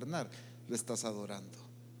dejas gobernar, lo estás adorando.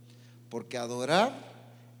 Porque adorar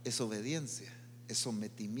es obediencia, es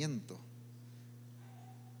sometimiento.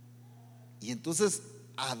 Y entonces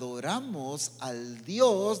adoramos al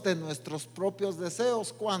Dios de nuestros propios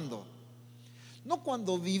deseos. ¿Cuándo? No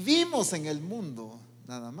cuando vivimos en el mundo,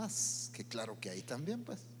 nada más, que claro que hay también,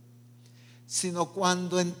 pues, sino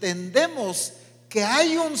cuando entendemos que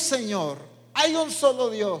hay un Señor, hay un solo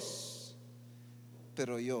Dios,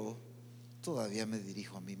 pero yo todavía me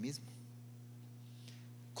dirijo a mí mismo,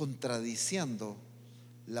 contradiciendo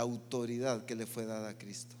la autoridad que le fue dada a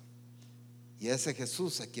Cristo. Y a ese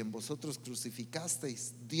Jesús a quien vosotros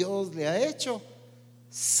crucificasteis, Dios le ha hecho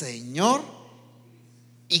Señor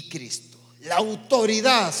y Cristo, la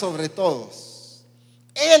autoridad sobre todos.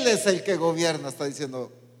 Él es el que gobierna, está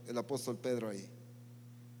diciendo el apóstol Pedro ahí.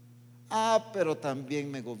 Pero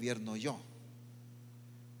también me gobierno yo.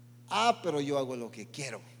 Pero yo hago lo que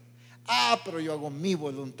quiero. Pero yo hago mi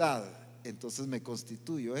voluntad. Entonces me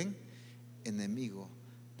constituyo en enemigo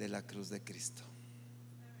de la cruz de Cristo.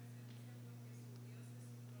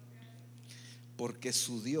 Porque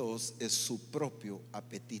su Dios es su propio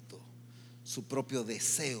apetito, su propio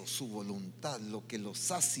deseo, su voluntad, lo que los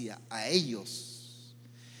sacia a ellos.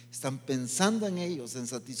 Están pensando en ellos, en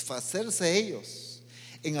satisfacerse ellos,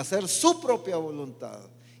 en hacer su propia voluntad.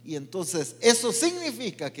 Y entonces eso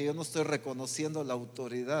significa que yo no estoy reconociendo la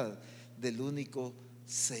autoridad del único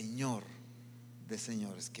Señor de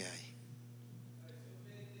señores que hay.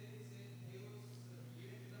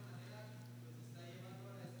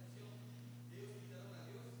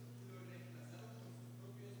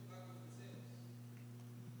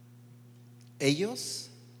 Ellos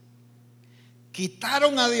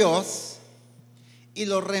quitaron a Dios y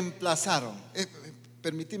lo reemplazaron.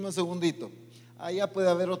 Permíteme un segundito. Allá puede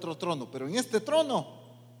haber otro trono, pero en este trono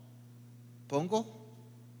pongo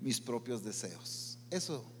mis propios deseos.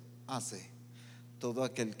 Eso hace todo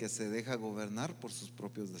aquel que se deja gobernar por sus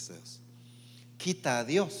propios deseos. Quita a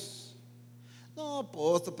Dios. No,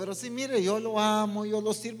 apóstol, pero sí, mire, yo lo amo, yo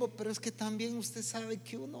lo sirvo, pero es que también usted sabe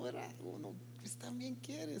que uno pues también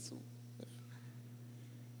quiere eso.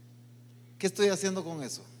 ¿Qué estoy haciendo con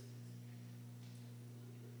eso?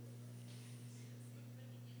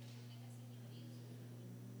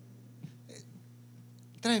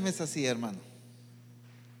 Tráeme esa silla, hermano.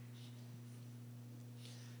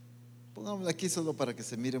 Pongámosla aquí solo para que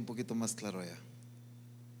se mire un poquito más claro allá.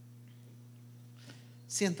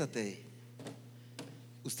 Siéntate ahí.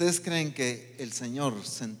 ¿Ustedes creen que el Señor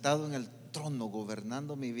sentado en el trono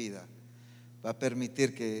gobernando mi vida va a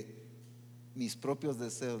permitir que mis propios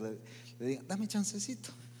deseos le digan: dame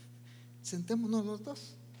chancecito, sentémonos los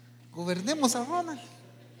dos, gobernemos a Ronald,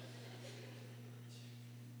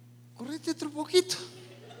 correte otro poquito?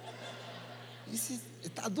 Y si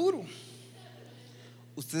está duro.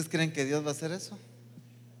 ¿Ustedes creen que Dios va a hacer eso?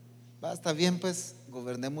 Va, está bien, pues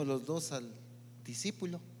gobernemos los dos al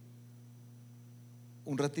discípulo.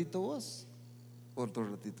 Un ratito vos, otro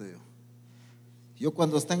ratito yo. Yo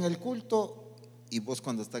cuando está en el culto y vos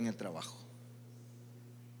cuando está en el trabajo.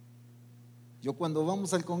 Yo cuando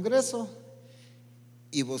vamos al congreso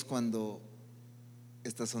y vos cuando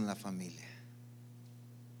estás en la familia.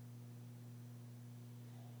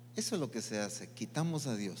 Eso es lo que se hace. Quitamos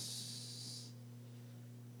a Dios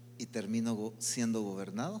y termino siendo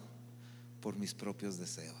gobernado por mis propios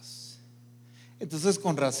deseos. Entonces,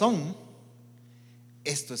 con razón,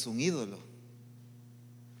 esto es un ídolo,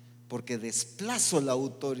 porque desplazo la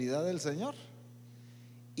autoridad del Señor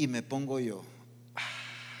y me pongo yo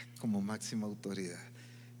como máxima autoridad.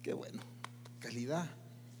 Qué bueno, calidad.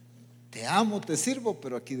 Te amo, te sirvo,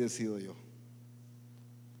 pero aquí decido yo.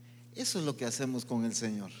 Eso es lo que hacemos con el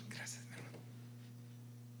Señor. Gracias, mi hermano.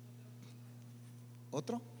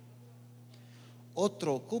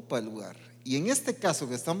 Otro ocupa el lugar. Y en este caso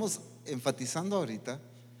que estamos enfatizando ahorita,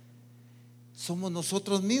 somos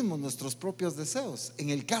nosotros mismos, nuestros propios deseos. En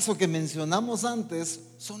el caso que mencionamos antes,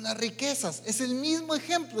 son las riquezas. Es el mismo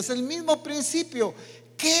ejemplo, es el mismo principio.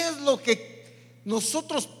 ¿Qué es lo que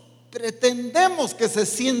nosotros pretendemos que se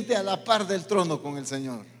siente a la par del trono con el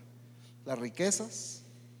Señor? Las riquezas,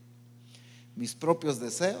 mis propios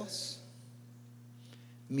deseos,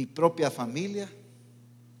 mi propia familia.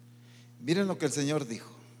 Miren lo que el Señor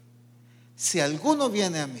dijo: si alguno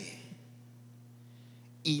viene a mí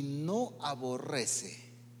y no aborrece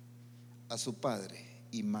a su padre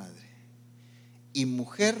y madre, y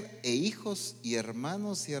mujer e hijos y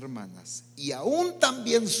hermanos y hermanas, y aún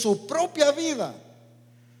también su propia vida,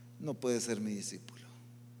 no puede ser mi discípulo.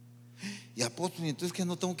 Y apóstol, entonces que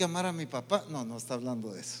no tengo que amar a mi papá. No está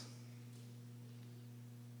hablando de eso.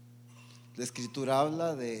 La Escritura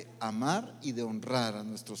habla de amar y de honrar a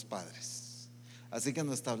nuestros padres, así que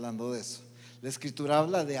no está hablando de eso. La Escritura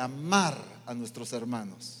habla de amar a nuestros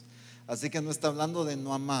hermanos, así que no está hablando de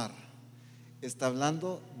no amar. Está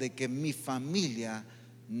hablando de que mi familia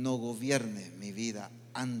no gobierne mi vida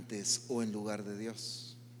antes o en lugar de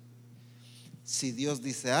Dios. Si Dios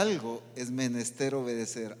dice algo, es menester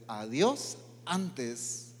obedecer a Dios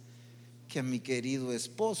antes que a mi querido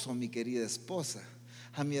esposo, mi querida esposa,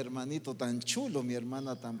 a mi hermanito tan chulo, mi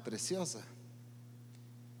hermana tan preciosa.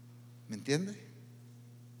 ¿Me entiende?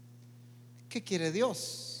 ¿Qué quiere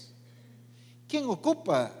Dios? ¿Quién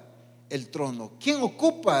ocupa el trono? ¿Quién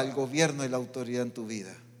ocupa el gobierno y la autoridad en tu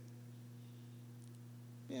vida?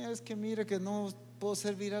 Es que mire que no puedo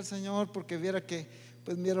servir al Señor porque viera que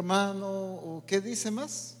pues mi hermano, o ¿qué dice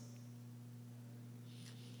más?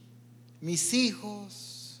 Mis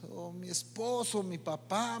hijos, o mi esposo, mi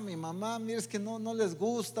papá, mi mamá, mire, es que no les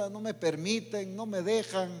gusta, no me permiten, no me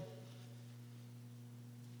dejan.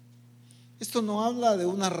 Esto no habla de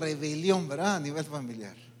una rebelión, ¿verdad? A nivel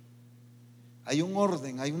familiar. Hay un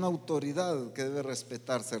orden, hay una autoridad que debe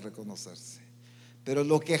respetarse y reconocerse. Pero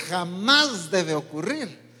lo que jamás debe ocurrir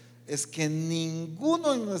es que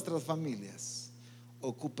ninguno en nuestras familias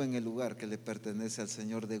ocupe en el lugar que le pertenece al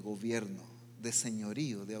Señor de gobierno, de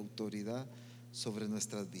señorío, de autoridad sobre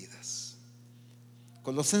nuestras vidas.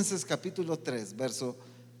 Colosenses capítulo 3, verso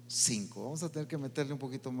 5. Vamos a tener que meterle un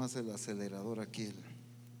poquito más el acelerador aquí.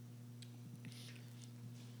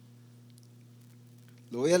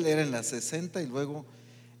 Lo voy a leer en la 60 y luego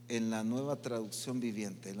en la Nueva Traducción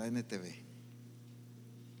Viviente, la NTV.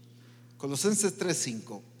 Colosenses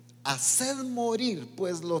 3:5. Haced morir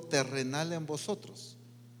pues lo terrenal en vosotros: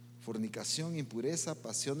 fornicación, impureza,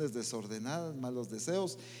 pasiones desordenadas, malos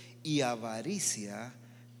deseos y avaricia,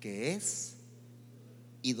 que es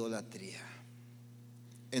idolatría.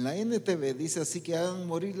 En la NTV dice así: que hagan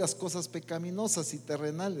morir las cosas pecaminosas y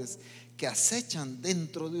terrenales que acechan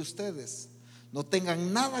dentro de ustedes. No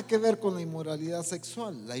tengan nada que ver con la inmoralidad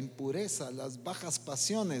sexual, la impureza, las bajas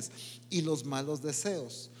pasiones y los malos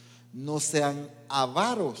deseos. No sean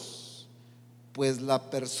avaros, pues la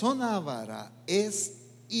persona avara es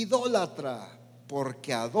idólatra,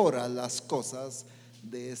 porque adora las cosas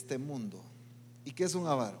de este mundo. ¿Y qué es un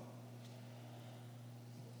avaro?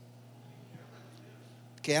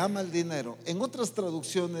 Que ama el dinero. En otras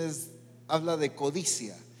traducciones habla de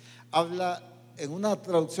codicia. En una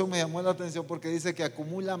traducción me llamó la atención porque dice que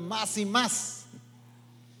acumula más y más.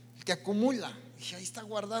 El que acumula, y ahí está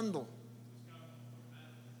guardando.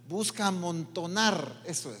 Busca amontonar,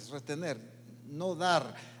 eso es, retener, no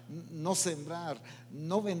dar, no sembrar,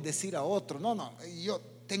 no bendecir a otro. No, yo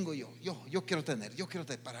quiero tener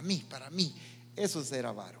para mí. Eso es ser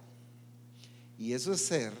avaro. Y eso es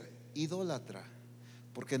ser idólatra.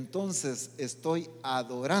 Porque entonces estoy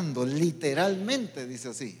adorando, literalmente dice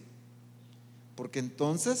así. Porque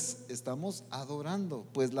entonces estamos adorando.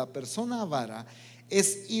 Pues la persona avara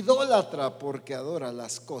es idólatra porque adora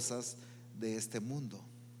las cosas de este mundo.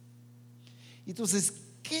 Entonces,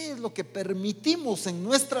 ¿qué es lo que permitimos en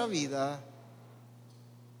nuestra vida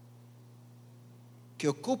que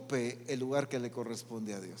ocupe el lugar que le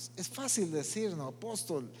corresponde a Dios? Es fácil decir, no,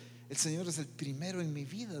 apóstol, el Señor es el primero en mi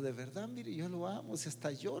vida, de verdad, mire, yo lo amo, si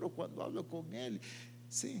hasta lloro cuando hablo con Él.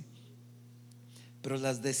 Sí, pero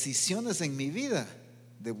las decisiones en mi vida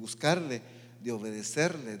de buscarle, de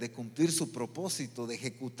obedecerle, de cumplir su propósito, de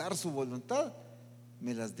ejecutar su voluntad,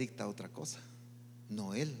 me las dicta otra cosa,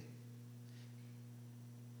 no Él.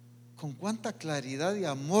 Con cuánta claridad y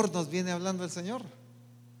amor nos viene hablando el Señor.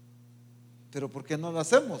 Pero ¿por qué no lo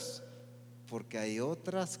hacemos? Porque hay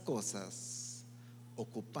otras cosas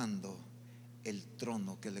ocupando el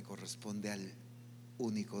trono que le corresponde al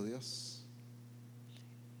único Dios.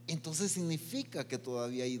 Entonces significa que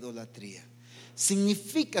todavía hay idolatría,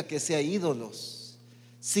 significa que si hay ídolos,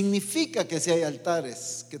 significa que si hay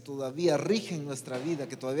altares que todavía rigen nuestra vida,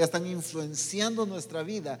 que todavía están influenciando nuestra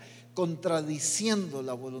vida, contradiciendo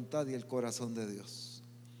la voluntad y el corazón de Dios.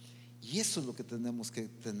 Y eso es lo que tenemos que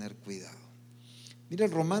tener cuidado. Mira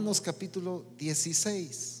Romanos capítulo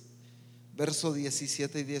 16, verso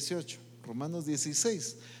 17 y 18. Romanos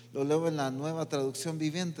 16, lo leo en la Nueva Traducción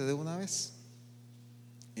Viviente de una vez,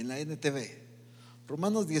 en la NTV.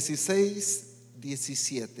 Romanos 16,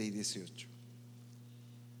 17 y 18.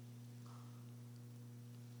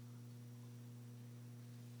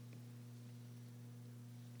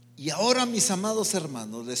 Y ahora, mis amados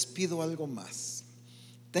hermanos, les pido algo más.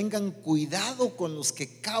 Tengan cuidado con los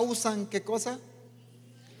que causan, ¿qué cosa?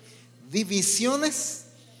 Divisiones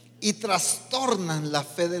y trastornan la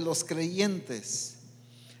fe de los creyentes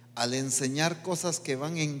al enseñar cosas que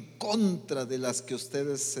van en contra de las que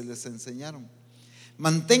ustedes se les enseñaron.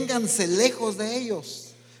 Manténganse lejos de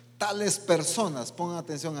ellos. Tales personas, pongan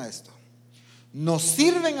atención a esto, no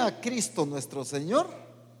sirven a Cristo nuestro Señor,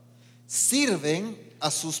 sirven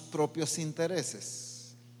a sus propios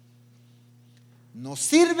intereses. No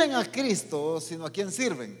sirven a Cristo, sino a quién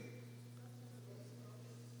sirven.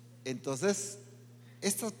 Entonces,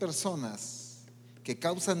 estas personas que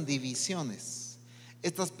causan divisiones,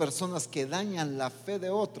 estas personas que dañan la fe de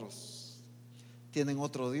otros, tienen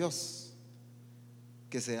otro Dios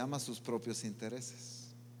que se llama sus propios intereses.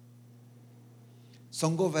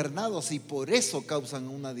 Son gobernados y por eso causan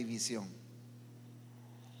una división.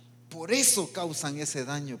 Por eso causan ese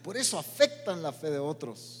daño, por eso afectan la fe de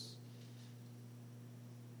otros.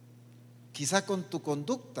 Quizá con tu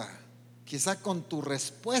conducta, quizá con tu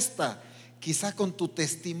respuesta, quizá con tu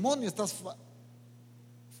testimonio estás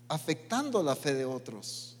afectando la fe de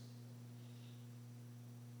otros.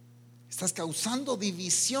 Estás causando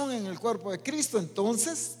división en el cuerpo de Cristo,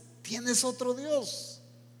 entonces tienes otro Dios.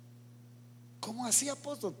 ¿Cómo así,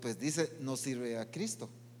 apóstol? Pues dice, no sirve a Cristo,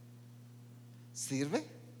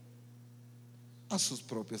 sirve a sus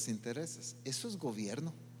propios intereses. Eso es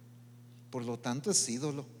gobierno, por lo tanto es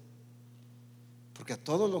ídolo, porque a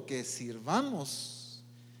todo lo que sirvamos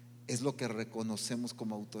es lo que reconocemos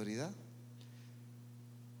como autoridad.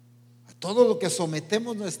 A todo lo que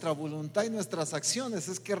sometemos nuestra voluntad y nuestras acciones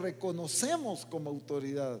es que reconocemos como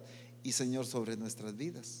autoridad y Señor sobre nuestras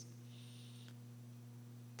vidas.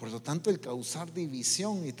 Por lo tanto, el causar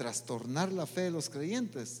división y trastornar la fe de los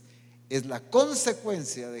creyentes es la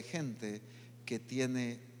consecuencia de gente que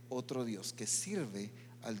tiene otro Dios, que sirve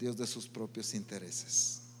al Dios de sus propios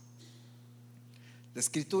intereses. La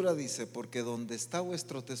Escritura dice: porque donde está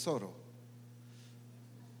vuestro tesoro,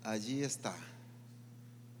 allí está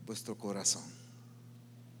vuestro corazón.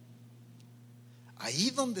 Ahí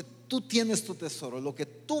donde tú tienes tu tesoro, lo que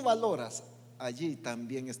tú valoras, allí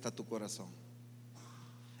también está tu corazón.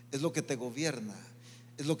 Es lo que te gobierna,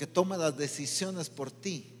 es lo que toma las decisiones por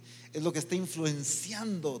ti, es lo que está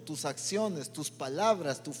influenciando tus acciones, tus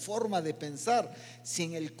palabras, tu forma de pensar. Si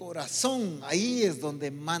en el corazón, ahí es donde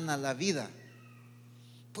emana la vida.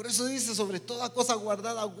 Por eso dice: sobre toda cosa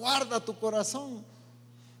guardada, guarda tu corazón.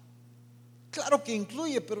 Claro que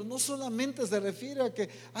incluye, pero no solamente se refiere a que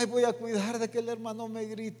voy a cuidar de que el hermano me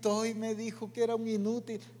gritó y me dijo que era un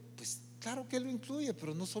inútil. Pues claro que lo incluye,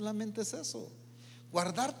 pero no solamente es eso.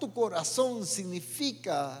 Guardar tu corazón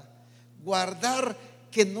significa guardar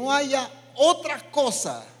que no haya otra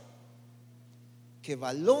cosa que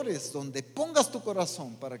valores donde pongas tu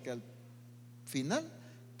corazón, para que al final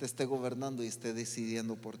te esté gobernando y esté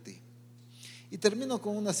decidiendo por ti. Y termino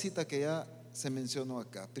con una cita que ya se mencionó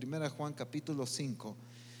acá, 1 Juan capítulo 5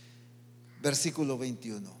 versículo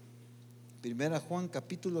 21. 1 Juan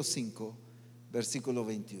capítulo 5 versículo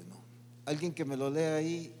 21. Alguien que me lo lea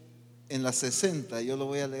ahí en la 60, yo lo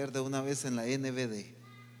voy a leer de una vez en la NVD.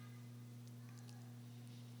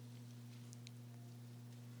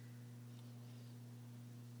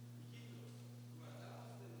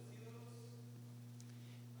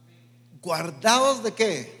 ¿Guardados de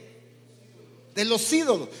qué? De los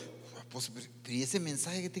ídolos. Pues, pero ¿y ese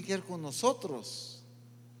mensaje que tiene que ver con nosotros?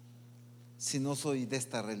 Si no soy de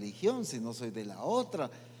esta religión, si no soy de la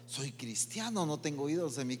otra, soy cristiano, no tengo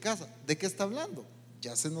ídolos en mi casa. ¿De qué está hablando?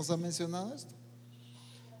 Ya se nos ha mencionado esto.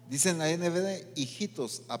 Dice en la NVD: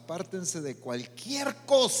 hijitos, apártense de cualquier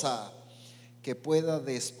cosa que pueda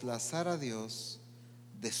desplazar a Dios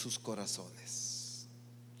de sus corazones.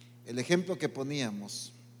 El ejemplo que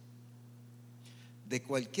poníamos, de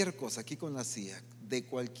cualquier cosa, aquí con la silla, de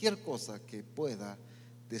cualquier cosa que pueda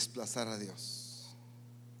desplazar a Dios.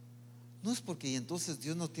 No es porque entonces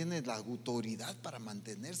Dios no tiene la autoridad para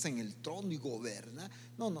mantenerse en el trono y goberna.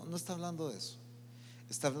 No está hablando de eso.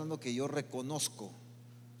 Está hablando que yo reconozco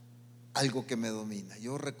algo que me domina,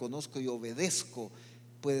 yo reconozco y obedezco.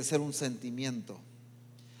 Puede ser un sentimiento.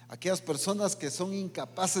 Aquellas personas que son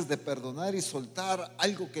incapaces de perdonar y soltar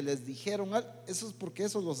algo que les dijeron, eso es porque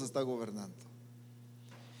eso los está gobernando.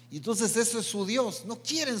 Y entonces eso es su Dios. No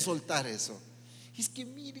quieren soltar eso. Y es que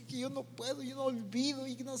mire que yo no puedo, yo no olvido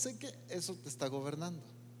y no sé qué. Eso te está gobernando.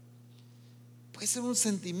 Puede ser un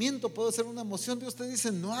sentimiento, puede ser una emoción. Dios te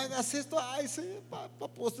dice: no hagas esto. Ay, sí, papá,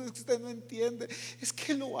 pues es que usted no entiende. Es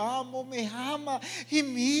que lo amo, me ama. Y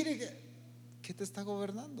mire, ¿qué te está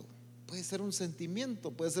gobernando? Puede ser un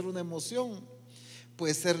sentimiento, puede ser una emoción,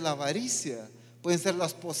 puede ser la avaricia, pueden ser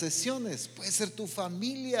las posesiones, puede ser tu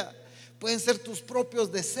familia, pueden ser tus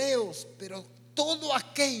propios deseos. Pero todo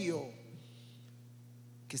aquello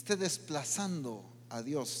que esté desplazando a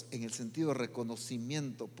Dios en el sentido de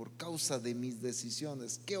reconocimiento por causa de mis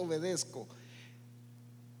decisiones, ¿qué obedezco?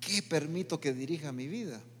 ¿Qué permito que dirija mi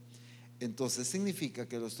vida? Entonces significa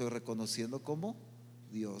que lo estoy reconociendo como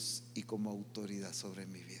Dios y como autoridad sobre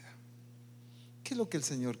mi vida. ¿Qué es lo que el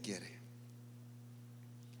Señor quiere?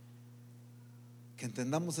 Que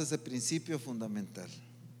entendamos ese principio fundamental.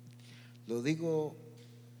 Lo digo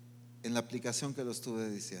en la aplicación que lo estuve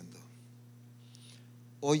diciendo.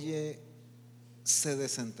 Oye, sede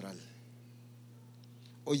central.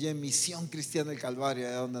 Oye, Misión Cristiana Calvario,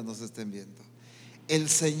 allá donde nos estén viendo. El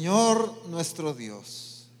Señor nuestro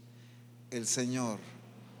Dios, el Señor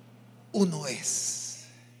uno es.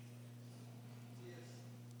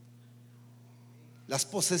 Las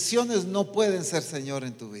posesiones no pueden ser Señor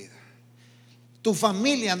en tu vida. Tu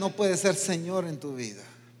familia no puede ser Señor en tu vida.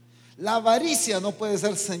 La avaricia no puede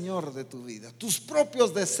ser Señor de tu vida. Tus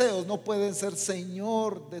propios deseos no pueden ser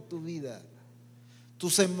Señor de tu vida.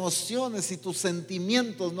 Tus emociones y tus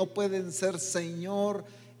sentimientos no pueden ser Señor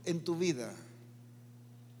en tu vida.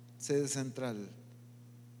 Sede central: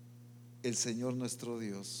 el Señor nuestro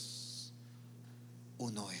Dios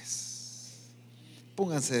uno es.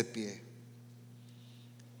 Pónganse de pie.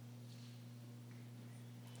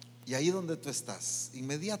 Y ahí donde tú estás,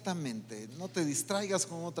 inmediatamente, no te distraigas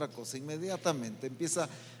con otra cosa, inmediatamente empieza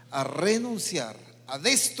a renunciar, a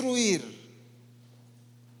destruir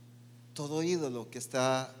todo ídolo que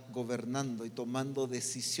está gobernando y tomando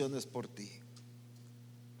decisiones por ti.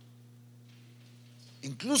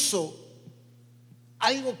 Incluso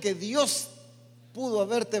algo que Dios pudo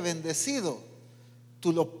haberte bendecido,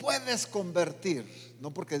 tú lo puedes convertir,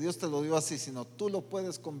 no porque Dios te lo dio así, sino tú lo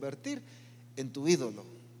puedes convertir en tu ídolo.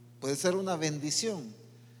 Puede ser una bendición,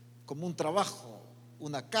 como un trabajo,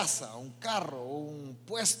 una casa, un carro, un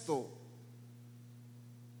puesto,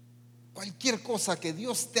 cualquier cosa que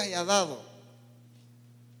Dios te haya dado.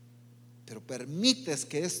 Pero permites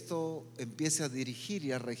que esto empiece a dirigir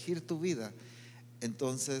y a regir tu vida,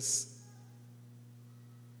 entonces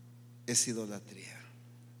es idolatría.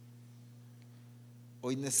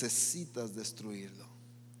 Hoy necesitas destruirlo.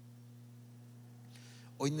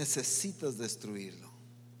 Hoy necesitas destruirlo.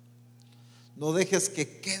 No dejes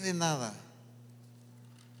que quede nada.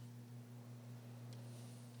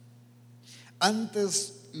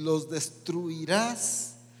 Antes los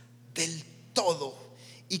destruirás del todo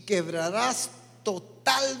y quebrarás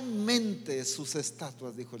totalmente sus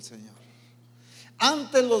estatuas, dijo el Señor.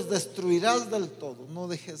 Antes los destruirás del todo, no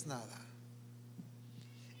dejes nada.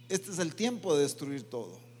 Este es el tiempo de destruir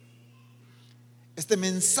todo. Este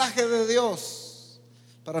mensaje de Dios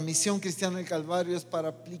para Misión Cristiana del Calvario es para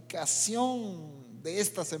aplicación de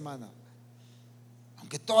esta semana,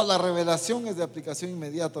 aunque toda la revelación es de aplicación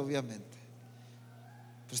inmediata, obviamente.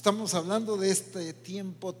 Pero estamos hablando de este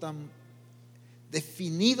tiempo tan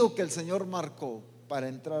definido que el Señor marcó para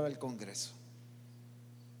entrar al Congreso.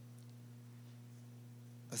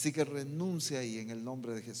 Así que renuncia ahí en el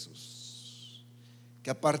nombre de Jesús. Que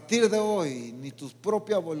a partir de hoy ni tu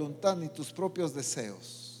propia voluntad, ni tus propios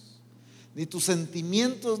deseos, ni tus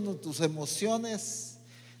sentimientos, ni tus emociones,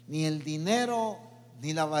 ni el dinero,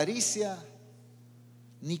 ni la avaricia,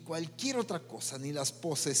 ni cualquier otra cosa, ni las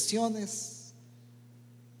posesiones,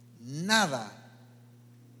 nada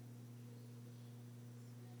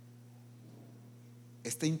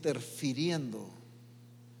está interfiriendo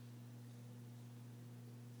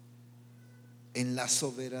en la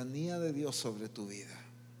soberanía de Dios sobre tu vida.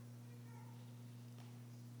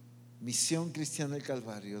 Misión Cristiana del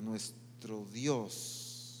Calvario, nuestro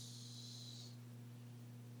Dios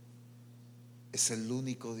es el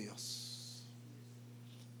único Dios.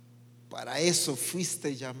 Para eso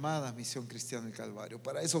fuiste llamada, Misión Cristiana del Calvario.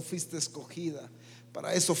 Para eso fuiste escogida.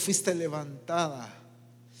 Para eso fuiste levantada.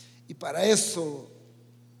 Y para eso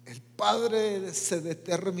el Padre se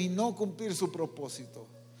determinó cumplir su propósito.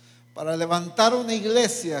 Para levantar una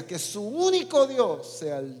iglesia que su único Dios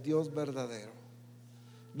sea el Dios verdadero,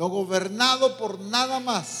 no gobernado por nada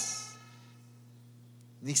más,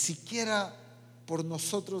 ni siquiera por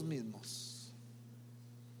nosotros mismos,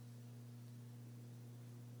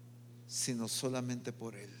 sino solamente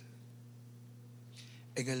por Él.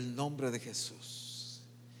 En el nombre de Jesús,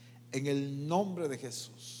 en el nombre de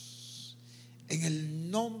Jesús, en el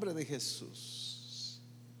nombre de Jesús,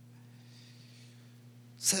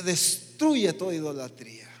 se destruye toda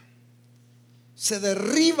idolatría. Se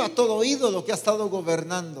derriba todo ídolo que ha estado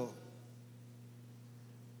gobernando.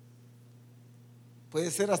 Puede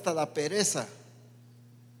ser hasta la pereza.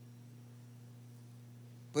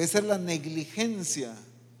 Puede ser la negligencia.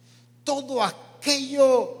 Todo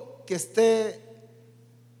aquello que esté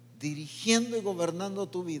dirigiendo y gobernando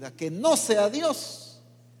tu vida, que no sea Dios,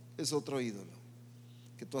 es otro ídolo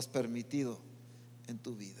que tú has permitido en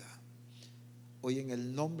tu vida. Hoy en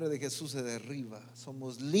el nombre de Jesús se derriba.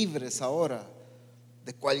 Somos libres ahora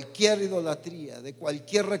de cualquier idolatría, de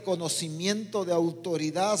cualquier reconocimiento de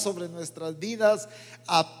autoridad sobre nuestras vidas,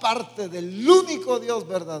 aparte del único Dios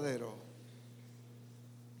verdadero.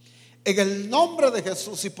 En el nombre de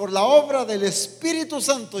Jesús y por la obra del Espíritu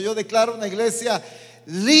Santo, yo declaro una iglesia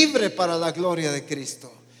libre para la gloria de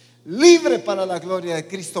Cristo. Libre para la gloria de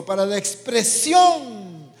Cristo, para la expresión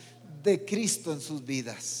de Cristo en sus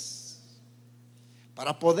vidas.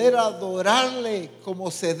 Para poder adorarle como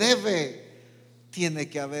se debe, tiene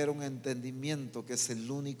que haber un entendimiento que es el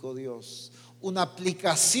único Dios, una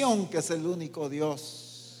aplicación que es el único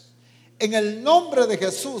Dios. En el nombre de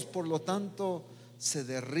Jesús, por lo tanto, se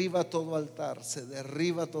derriba todo altar, se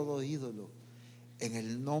derriba todo ídolo, en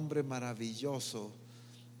el nombre maravilloso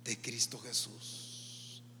de Cristo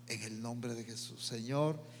Jesús. En el nombre de Jesús.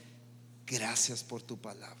 Señor, gracias por tu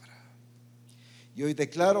palabra. Y hoy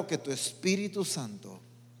declaro que tu Espíritu Santo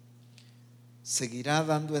seguirá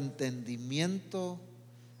dando entendimiento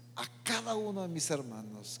a cada uno de mis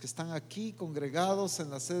hermanos que están aquí congregados en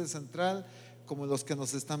la sede central, como los que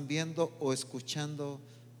nos están viendo o escuchando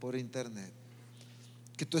por internet.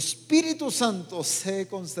 Que tu Espíritu Santo sé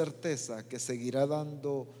con certeza que seguirá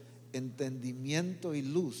dando entendimiento y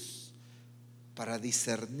luz para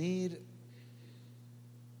discernir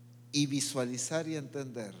y visualizar y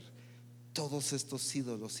entender todos estos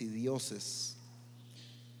ídolos y dioses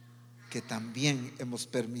que también hemos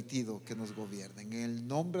permitido que nos gobiernen. En el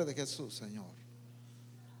nombre de Jesús, Señor.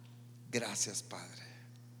 Gracias, Padre.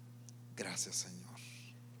 Gracias, Señor.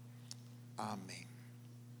 Amén.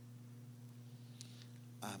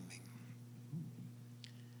 Amén.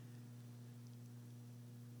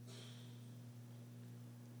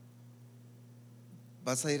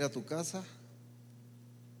 Vas a ir a tu casa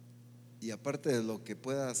y aparte de lo que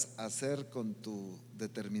puedas hacer con tu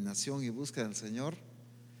determinación y búsqueda del Señor,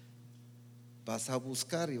 vas a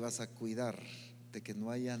buscar y vas a cuidar de que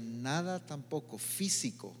no haya nada tampoco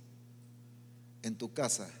físico en tu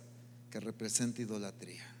casa que represente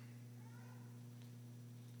idolatría.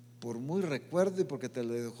 Por muy recuerdo y porque te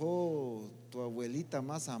lo dejó tu abuelita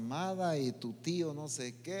más amada y tu tío no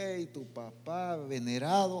sé qué y tu papá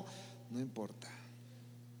venerado, no importa.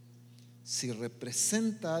 Si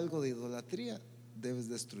representa algo de idolatría, debes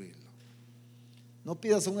destruirlo. No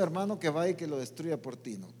pidas a un hermano que vaya y que lo destruya por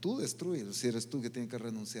ti, no, tú destruyelo si eres tú que tienes que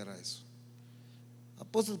renunciar a eso.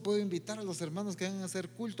 Apóstol, ¿puedo invitar a los hermanos que vayan a hacer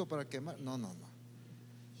culto para quemar? No,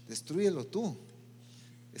 destrúyelo tú.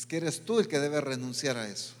 Es que eres tú el que debe renunciar a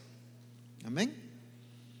eso. Amén.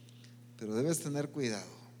 Pero debes tener cuidado.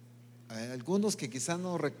 Hay algunos que quizás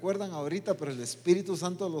no recuerdan ahorita, pero el Espíritu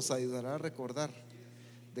Santo los ayudará a recordar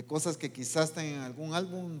de cosas que quizás están en algún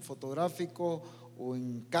álbum fotográfico o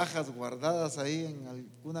en cajas guardadas ahí en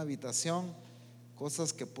alguna habitación,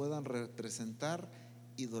 cosas que puedan representar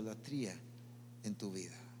idolatría en tu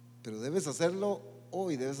vida. Pero debes hacerlo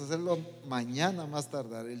hoy, debes hacerlo mañana más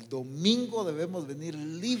tardar. El domingo debemos venir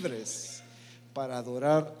libres para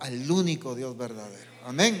adorar al único Dios verdadero.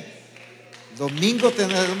 Amén. Domingo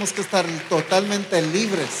tenemos que estar totalmente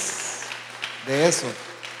libres de eso.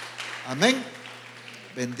 Amén.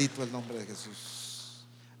 Bendito el nombre de Jesús.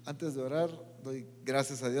 Antes de orar, doy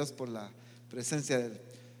gracias a Dios por la presencia del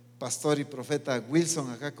pastor y profeta Wilson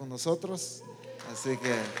acá con nosotros. Así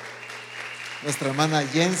que nuestra hermana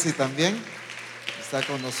Jensi también está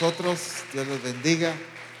con nosotros. Dios les bendiga.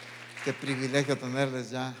 Qué privilegio tenerles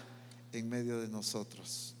ya en medio de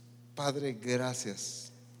nosotros. Padre,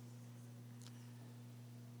 gracias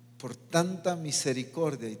por tanta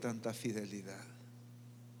misericordia y tanta fidelidad,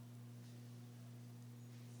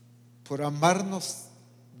 por amarnos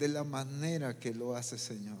de la manera que lo haces,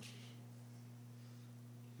 Señor.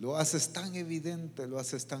 Lo haces tan evidente, lo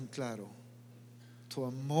haces tan claro. Tu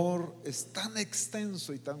amor es tan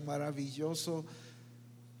extenso y tan maravilloso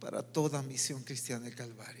para toda Misión Cristiana del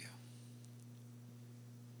Calvario.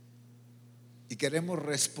 Y queremos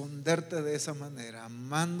responderte de esa manera,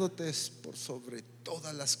 amándote por sobre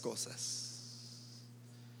todas las cosas,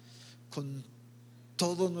 con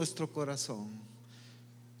todo nuestro corazón,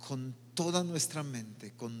 con toda nuestra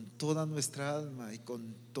mente, con toda nuestra alma y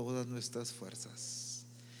con todas nuestras fuerzas.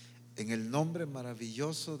 En el nombre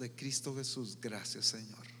maravilloso de Cristo Jesús, gracias,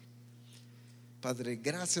 Señor. Padre,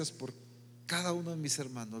 gracias por cada uno de mis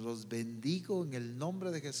hermanos. Los bendigo en el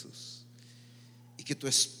nombre de Jesús. Y que tu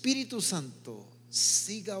Espíritu Santo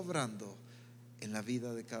siga obrando en la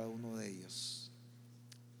vida de cada uno de ellos.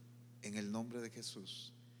 En el nombre de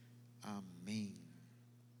Jesús. Amén.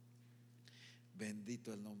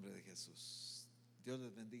 Bendito el nombre de Jesús. Dios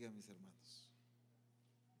les bendiga, mis hermanos.